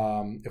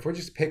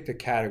picked a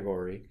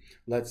category,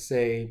 let's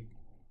say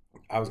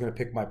I was going to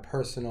pick my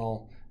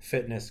personal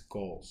fitness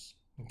goals.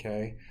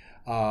 Okay,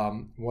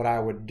 what I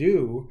would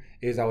do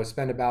is I would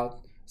spend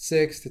about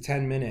 6 to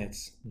 10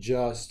 minutes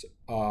just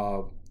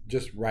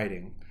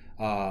writing,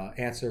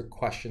 answer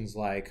questions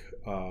like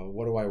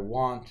what do I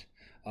want,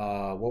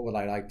 what would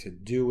I like to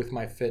do with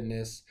my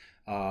fitness,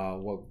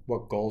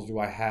 what goals do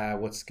I have,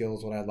 what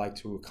skills would I like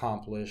to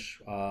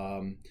accomplish,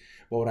 what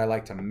would I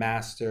like to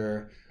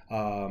master.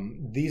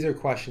 These are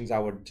questions I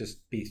would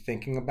just be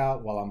thinking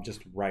about while I'm just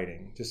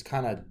writing, just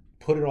kind of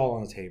put it all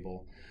on the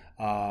table.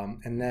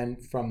 And then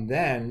from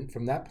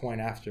that point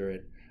after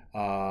it,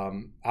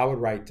 I would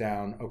write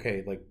down,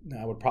 okay, like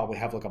I would probably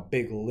have like a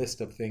big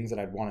list of things that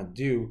I'd want to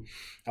do.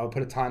 I would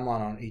put a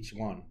timeline on each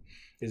one.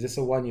 Is this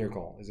a 1-year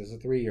goal? Is this a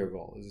 3-year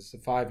goal? Is this a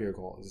 5-year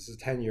goal? Is this a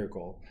 10-year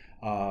goal?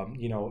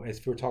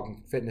 If we're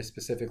talking fitness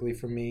specifically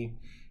for me,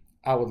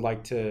 I would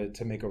like to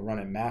make a run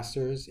at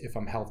Masters if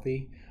I'm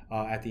healthy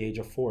at the age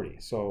of 40.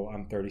 So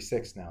I'm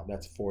 36 now.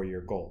 That's a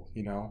 4-year goal,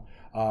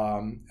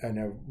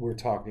 and we're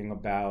talking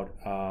about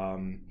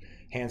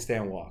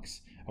handstand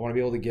walks. I want to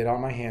be able to get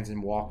on my hands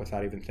and walk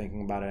without even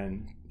thinking about it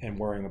and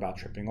worrying about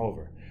tripping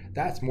over.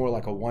 That's more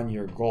like a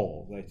 1-year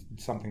goal, like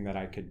something that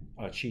I could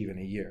achieve in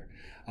a year.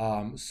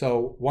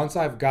 So once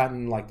I've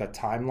gotten like the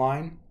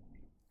timeline,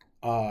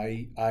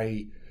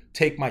 I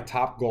take my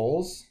top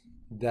goals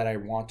that I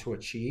want to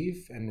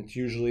achieve, and it's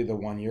usually the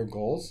 1-year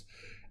goals,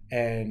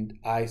 and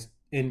I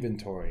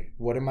inventory.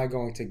 What am I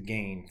going to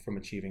gain from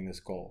achieving this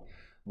goal?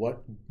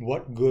 What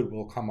good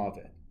will come of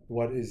it?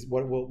 What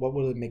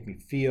will it make me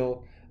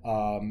feel?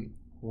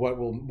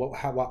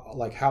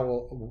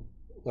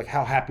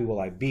 How happy will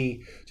I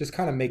be? Just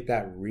kind of make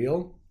that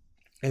real.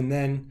 And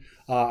then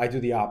I do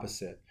the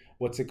opposite.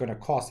 What's it going to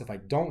cost if I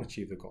don't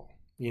achieve the goal?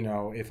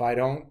 If I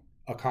don't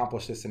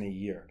accomplish this in a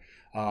year,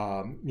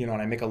 and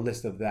I make a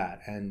list of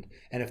that. And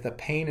if the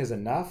pain is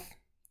enough,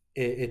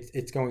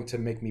 it's going to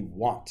make me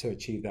want to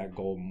achieve that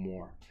goal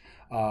more.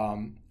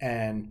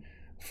 And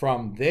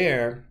from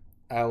there,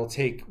 I will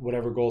take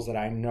whatever goals that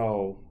I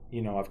know,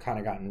 I've kind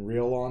of gotten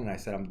real on, and I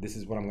said, this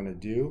is what I'm going to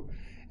do.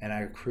 And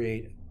I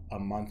create a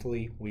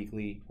monthly,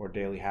 weekly, or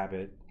daily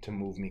habit to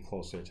move me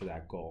closer to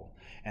that goal.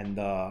 And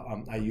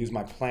I use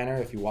my planner.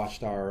 If you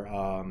watched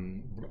our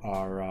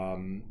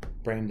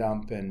brain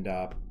dump and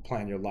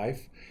plan your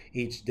life,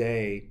 each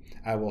day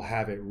I will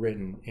have it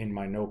written in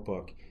my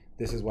notebook.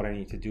 This is what I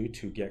need to do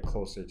to get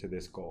closer to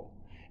this goal.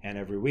 And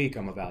every week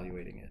I'm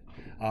evaluating it.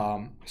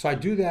 So I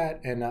do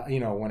that. And,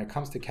 when it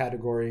comes to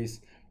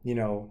categories,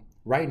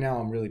 right now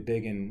I'm really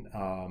big in,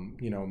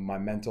 my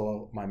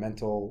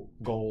mental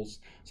goals.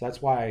 So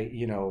that's why,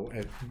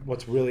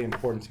 what's really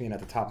important to me and at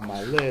the top of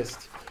my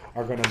list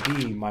are going to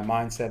be my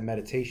mindset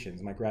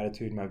meditations, my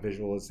gratitude, my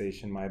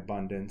visualization, my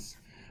abundance.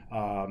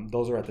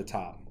 Those are at the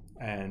top.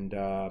 And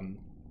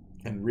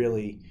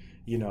really,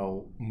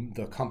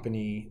 the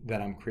company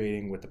that I'm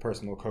creating with the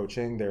personal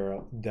coaching,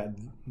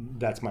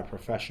 that's my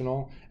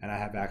professional, and I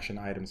have action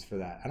items for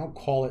that. I don't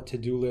call it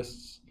to-do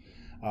lists.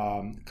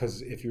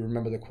 Because if you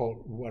remember the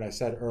quote, what I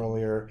said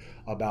earlier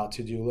about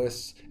to-do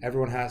lists,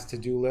 everyone has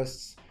to-do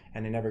lists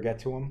and they never get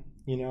to them,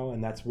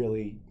 and that's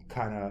really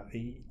kind of,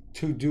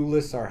 to-do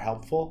lists are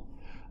helpful.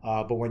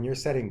 But when you're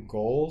setting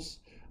goals,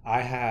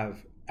 I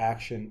have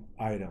action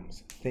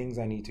items, things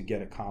I need to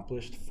get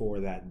accomplished for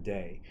that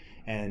day.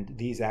 And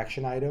these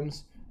action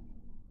items,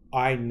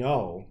 I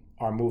know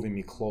are moving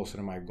me closer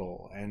to my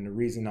goal. And the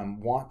reason I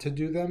want to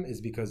do them is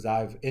because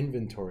I've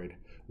inventoried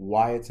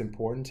why it's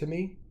important to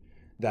me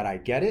that I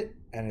get it,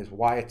 and is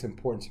why it's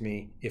important to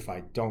me if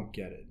I don't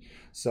get it.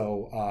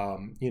 So,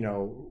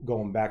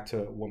 going back to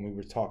when we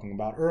were talking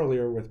about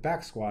earlier with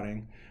back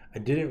squatting, I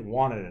didn't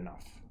want it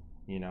enough,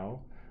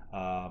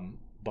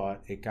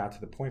 but it got to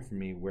the point for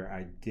me where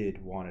I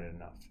did want it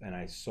enough, and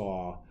I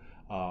saw,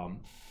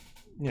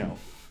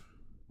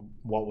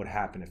 what would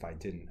happen if I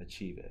didn't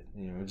achieve it.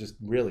 Just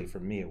really for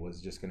me, it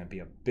was just going to be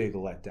a big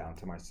letdown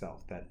to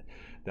myself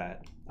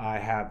that I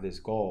have this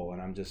goal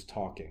and I'm just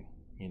talking,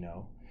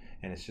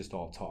 and it's just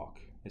all talk.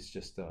 It's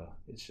just a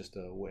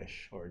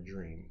wish or a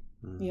dream.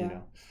 Yeah.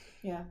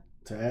 Yeah.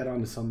 To add on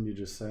to something you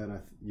just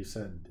said, you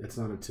said it's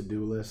not a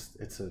to-do list;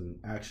 it's an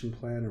action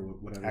plan or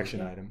whatever.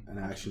 Action item. An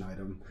action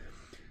item.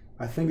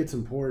 I think it's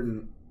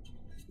important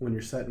when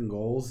you're setting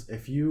goals.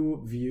 If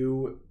you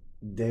view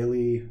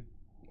daily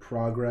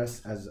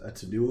progress as a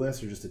to-do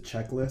list or just a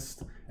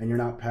checklist, and you're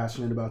not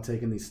passionate about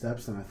taking these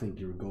steps, then I think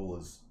your goal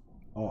is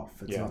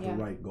off. It's not the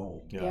right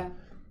goal. Yeah.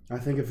 I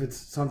think if it's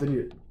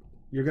something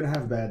you're going to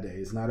have bad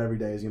days. Not every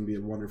day is going to be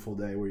a wonderful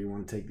day where you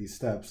want to take these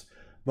steps.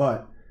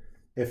 But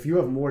if you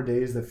have more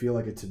days that feel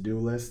like a to-do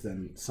list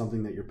than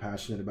something that you're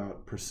passionate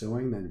about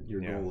pursuing, then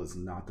your goal is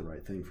not the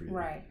right thing for you.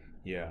 Right.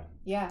 Yeah.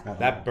 Yeah.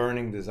 That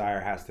burning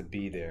desire has to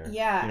be there.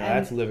 Yeah.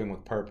 That's living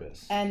with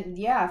purpose. And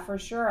yeah, for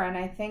sure. And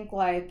I think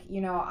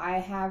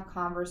I have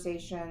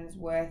conversations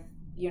with,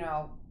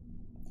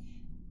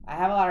 I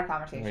have a lot of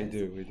conversations.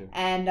 We do.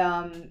 And,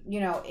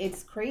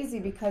 it's crazy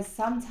because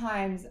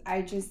sometimes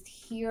I just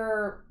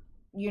hear,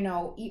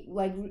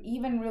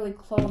 even really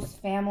close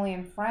family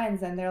and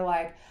friends, and they're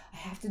like, I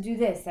have to do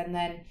this. And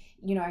then,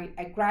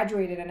 I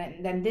graduated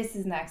and then this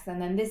is next,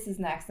 and then this is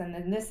next, and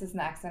then this is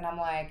next. And I'm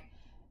like,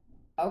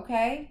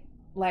 okay,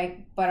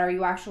 but are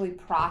you actually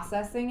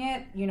processing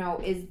it?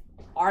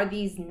 Are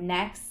these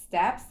next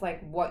steps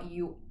what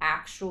you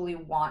actually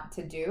want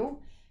to do?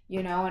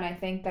 And I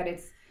think that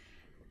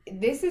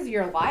this is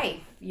your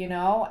life,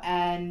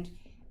 and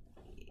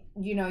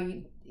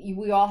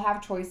we all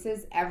have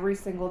choices every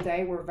single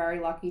day. We're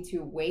very lucky to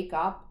wake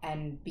up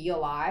and be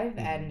alive. Mm-hmm.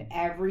 And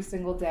every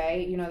single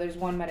day, there's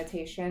one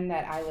meditation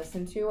that I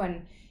listen to,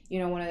 and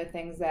one of the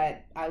things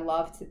that I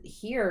love to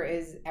hear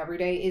is every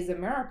day is a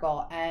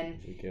miracle, and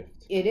it's a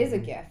gift. It is a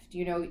gift.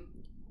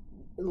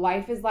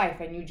 life is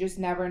life, and you just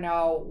never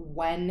know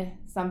when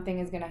something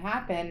is going to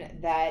happen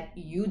that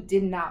you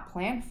did not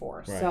plan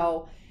for. Right.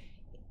 So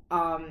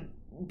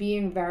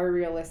being very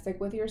realistic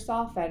with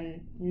yourself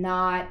and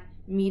not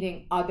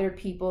meeting other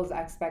people's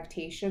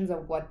expectations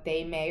of what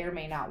they may or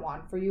may not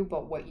want for you,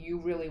 but what you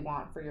really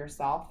want for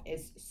yourself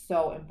is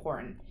so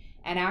important.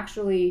 And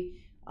actually,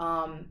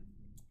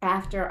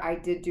 after I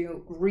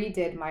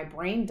redid my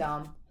brain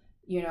dump,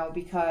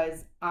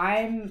 because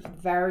I'm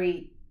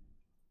very,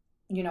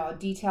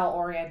 detail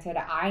oriented.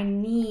 I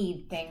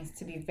need things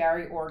to be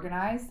very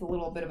organized, a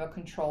little bit of a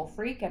control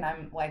freak. And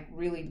I'm like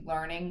really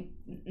learning,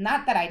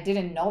 not that I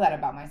didn't know that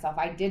about myself.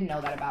 I did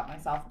know that about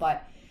myself,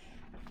 but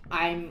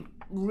I'm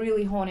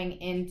really honing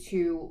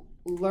into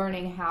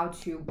learning how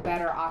to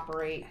better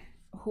operate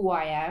who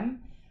I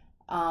am.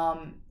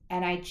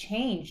 And I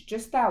changed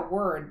just that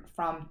word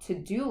from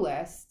to-do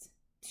list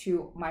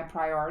to my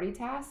priority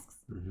tasks.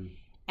 Mm-hmm.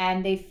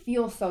 And they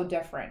feel so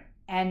different.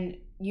 And,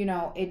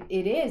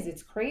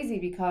 it's crazy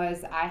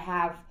because I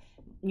have,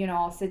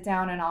 I'll sit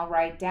down and I'll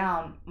write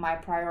down my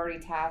priority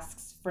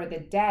tasks for the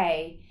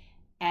day.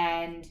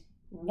 And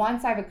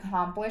once I've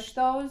accomplished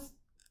those,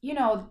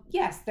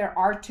 yes, there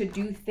are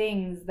to-do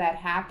things that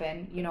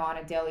happen, on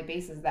a daily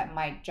basis that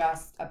might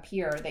just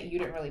appear that you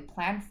didn't really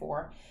plan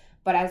for.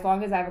 But as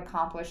long as I've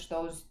accomplished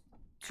those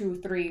 2,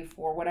 3,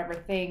 4, whatever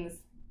things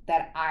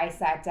that I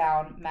sat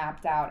down,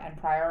 mapped out, and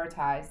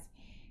prioritized,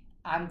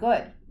 I'm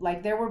good.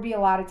 Like, there would be a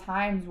lot of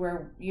times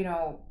where, you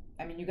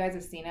guys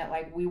have seen it,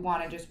 like, we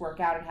want to just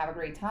work out and have a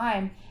great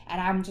time. And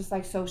I'm just,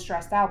 like, so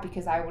stressed out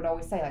because I would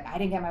always say, like, I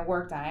didn't get my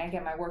work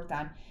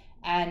done.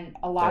 And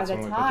a lot of the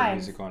times, we put the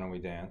music on and we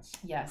dance.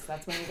 Yes,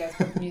 that's when you guys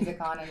put the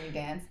music on and you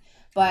dance.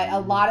 But a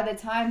lot of the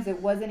times it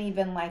wasn't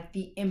even like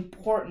the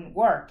important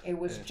work. It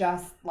was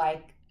just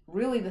like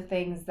really the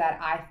things that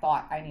I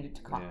thought I needed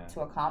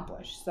to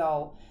accomplish.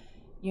 So,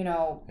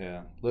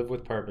 live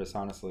with purpose.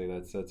 Honestly,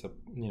 that's a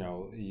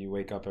you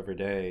wake up every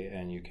day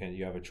and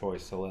you have a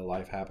choice to let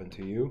life happen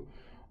to you,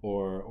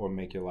 or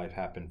make your life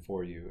happen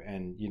for you.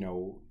 And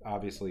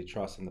obviously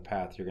trust in the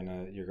path.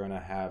 You're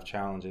gonna have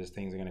challenges.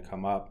 Things are gonna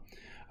come up.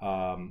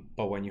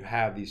 But when you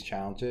have these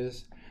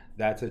challenges,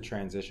 that's a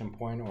transition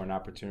point or an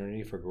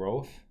opportunity for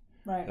growth.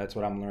 Right. That's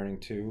what I'm learning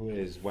too,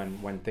 is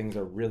when things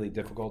are really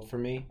difficult for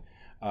me,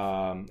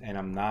 and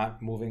I'm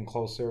not moving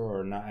closer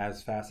or not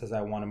as fast as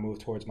I want to move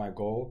towards my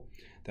goal,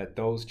 that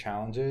those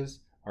challenges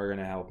are going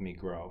to help me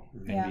grow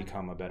and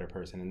become a better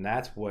person. And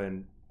that's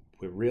when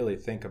we really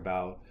think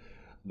about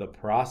the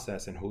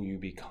process and who you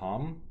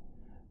become.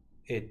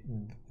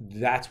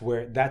 That's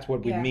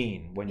what we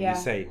mean when you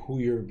say who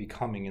you're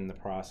becoming in the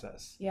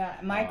process. Yeah,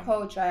 my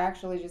coach, I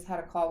actually just had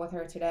a call with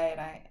her today, and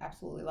I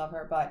absolutely love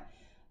her. But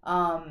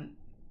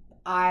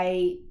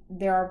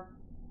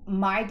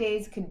my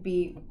days could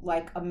be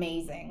like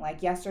amazing.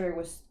 Like yesterday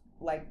was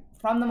like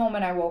from the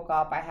moment I woke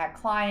up, I had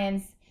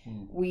clients.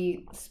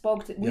 We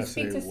speak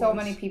to so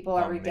many people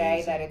every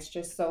day that it's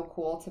just so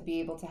cool to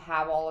be able to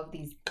have all of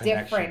these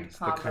different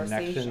conversations. The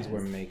connections we're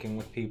making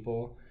with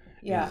people.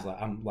 Yeah,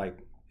 I'm like.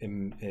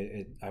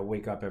 I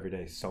wake up every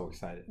day so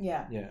excited.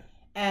 Yeah.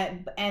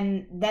 And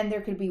then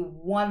there could be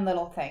one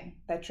little thing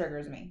that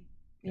triggers me,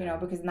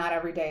 because not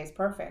every day is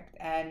perfect.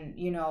 And,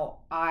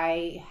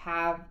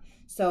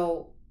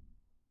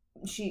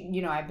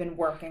 I've been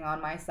working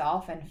on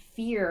myself, and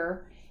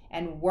fear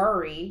and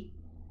worry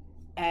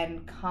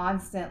and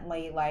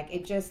constantly, like,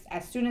 it just,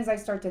 as soon as I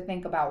start to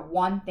think about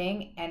one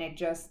thing, and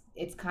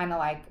it's kind of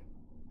like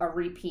a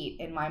repeat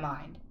in my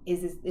mind.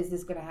 Is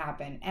this going to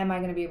happen? Am I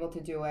going to be able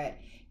to do it?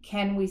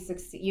 Can we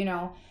succeed?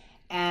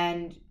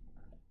 And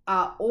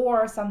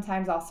or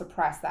sometimes I'll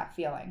suppress that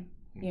feeling,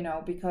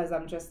 because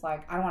I'm just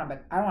like, I don't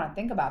want to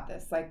think about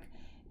this. Like,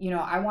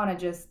 I want to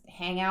just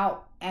hang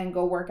out and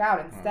go work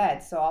out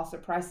instead. So I'll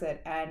suppress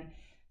it. And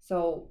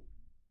so,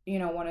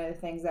 one of the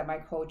things that my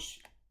coach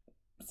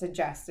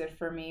suggested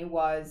for me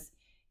was,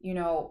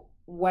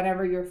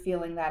 whenever you're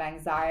feeling that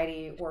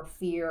anxiety or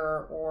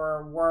fear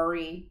or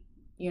worry,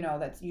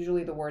 that's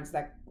usually the words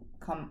that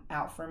come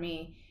out for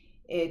me.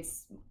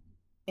 It's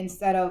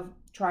instead of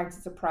trying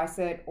to suppress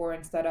it, or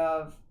instead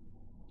of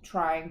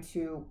trying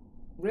to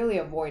really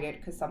avoid it,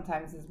 because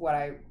sometimes is what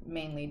I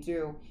mainly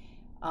do.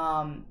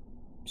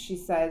 She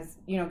says,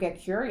 get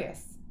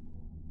curious,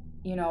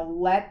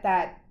 let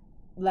that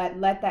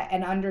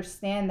and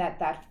understand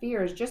that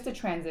fear is just a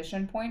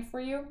transition point for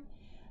you.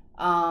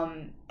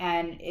 And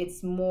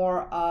it's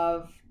more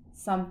of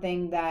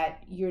something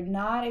that you're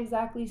not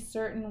exactly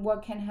certain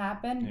what can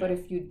happen. But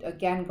if you,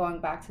 again,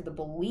 going back to the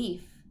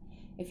belief,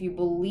 if you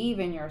believe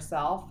in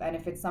yourself, and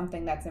if it's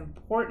something that's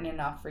important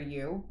enough for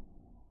you,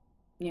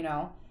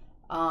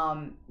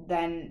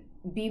 then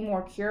be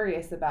more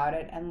curious about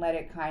it and let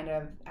it kind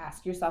of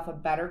ask yourself a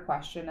better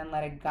question and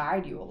let it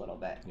guide you a little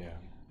bit.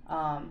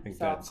 I think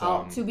so that's,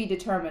 to be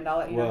determined. I'll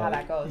let you know how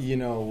that goes.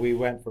 We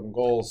went from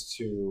goals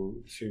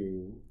to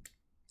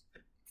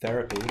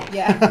therapy.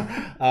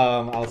 Yeah.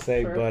 I'll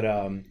say,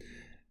 True.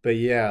 but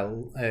yeah,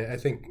 I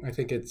think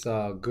it's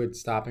a good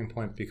stopping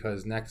point,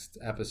 because next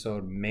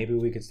episode maybe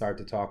we could start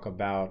to talk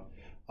about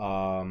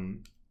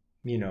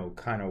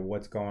kind of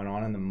what's going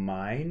on in the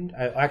mind.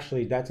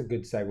 Actually, that's a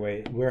good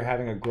segue. We're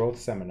having a growth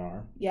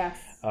seminar. Yes.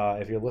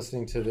 If you're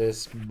listening to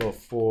this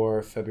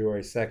before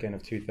February 2nd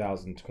of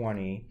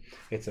 2020,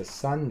 it's a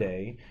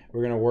Sunday.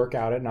 We're going to work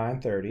out at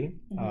 9:30,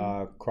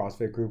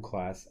 CrossFit group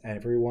class. And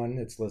everyone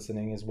that's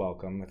listening is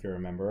welcome, if you're a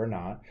member or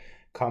not.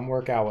 Come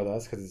work out with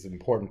us because it's an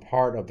important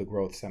part of the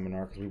growth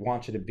seminar because we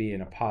want you to be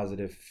in a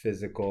positive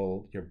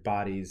physical, your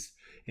body's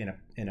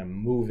in a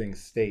moving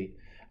state.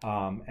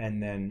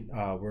 And then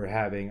we're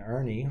having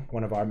Ernie,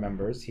 one of our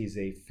members. He's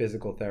a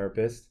physical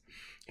therapist.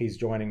 He's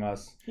joining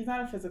us. He's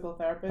not a physical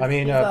therapist. I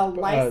mean, he's a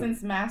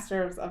licensed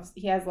master of.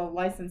 He has a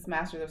licensed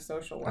master of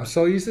social work. I'm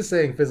so used to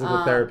saying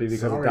physical therapy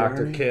because of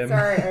Dr. Ernie. Kim.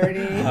 Sorry,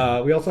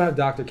 Ernie. We also have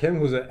Dr. Kim,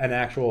 who's an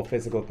actual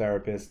physical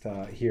therapist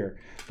here.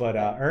 But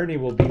Ernie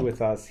will be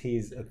with us.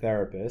 He's a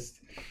therapist.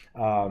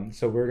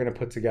 So we're going to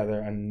put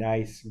together a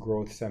nice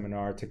growth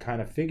seminar to kind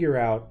of figure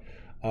out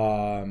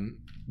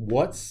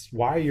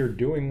why you're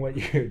doing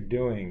what you're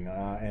doing,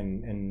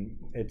 and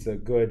it's a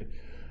good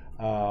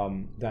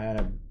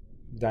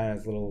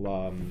Diana's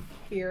little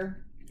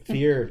fear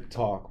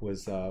talk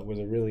was a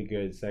really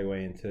good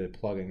segue into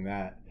plugging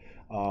that.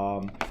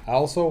 I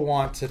also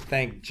want to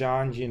thank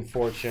John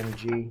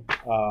Gianfortuny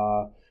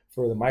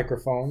for the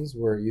microphones.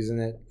 We're using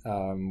it.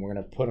 We're going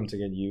to put them to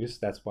good use.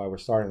 That's why we're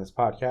starting this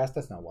podcast.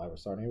 That's not why we're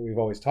starting it. We've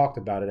always talked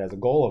about it as a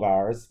goal of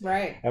ours,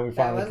 right? And we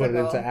finally put it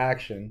into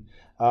action.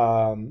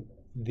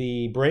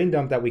 The brain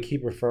dump that we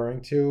keep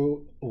referring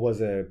to was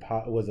a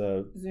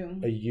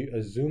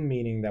Zoom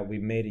meeting that we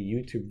made a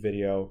YouTube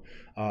video.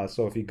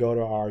 So if you go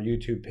to our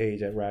YouTube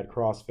page at Rad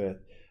CrossFit,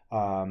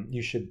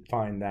 you should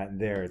find that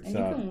there. It's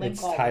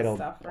titled.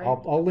 Stuff, right?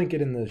 I'll link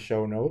it in the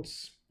show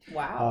notes.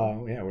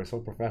 Wow. Yeah, we're so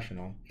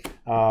professional.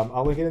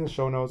 I'll link it in the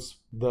show notes.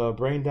 The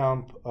brain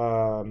dump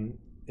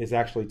is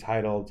actually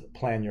titled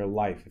 "Plan Your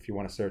Life." If you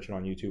want to search it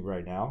on YouTube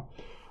right now,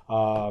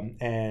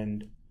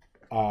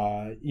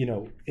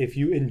 if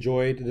you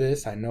enjoyed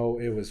this, I know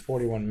it was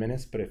 41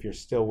 minutes, but if you're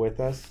still with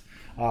us,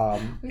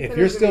 if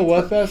you're still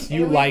with us,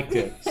 you liked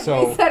it.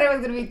 So we said it was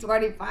going to be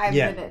 25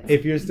 minutes.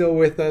 If you're still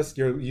with us,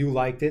 you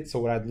liked it. So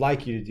what I'd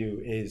like you to do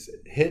is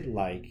hit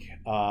like,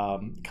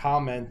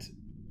 comment,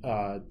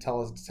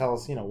 tell us,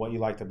 what you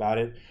liked about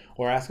it,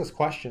 or ask us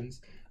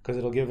questions because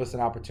it'll give us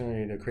an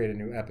opportunity to create a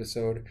new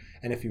episode.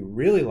 And if you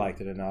really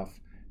liked it enough,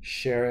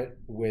 share it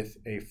with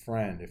a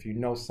friend. If you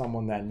know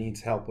someone that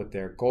needs help with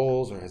their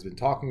goals or has been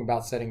talking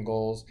about setting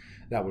goals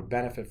that would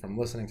benefit from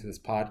listening to this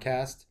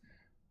podcast,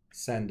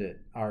 send it.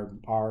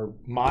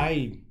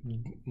 My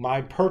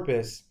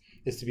purpose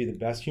is to be the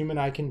best human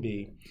I can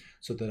be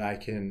so that I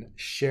can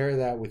share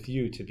that with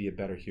you to be a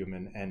better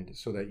human and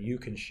so that you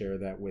can share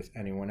that with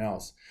anyone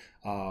else.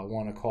 I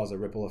want to cause a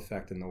ripple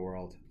effect in the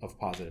world of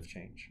positive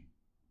change.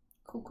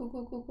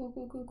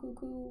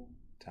 Cool.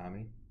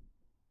 Tommy?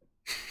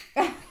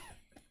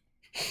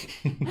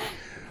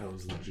 That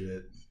was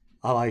legit.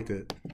 I liked it.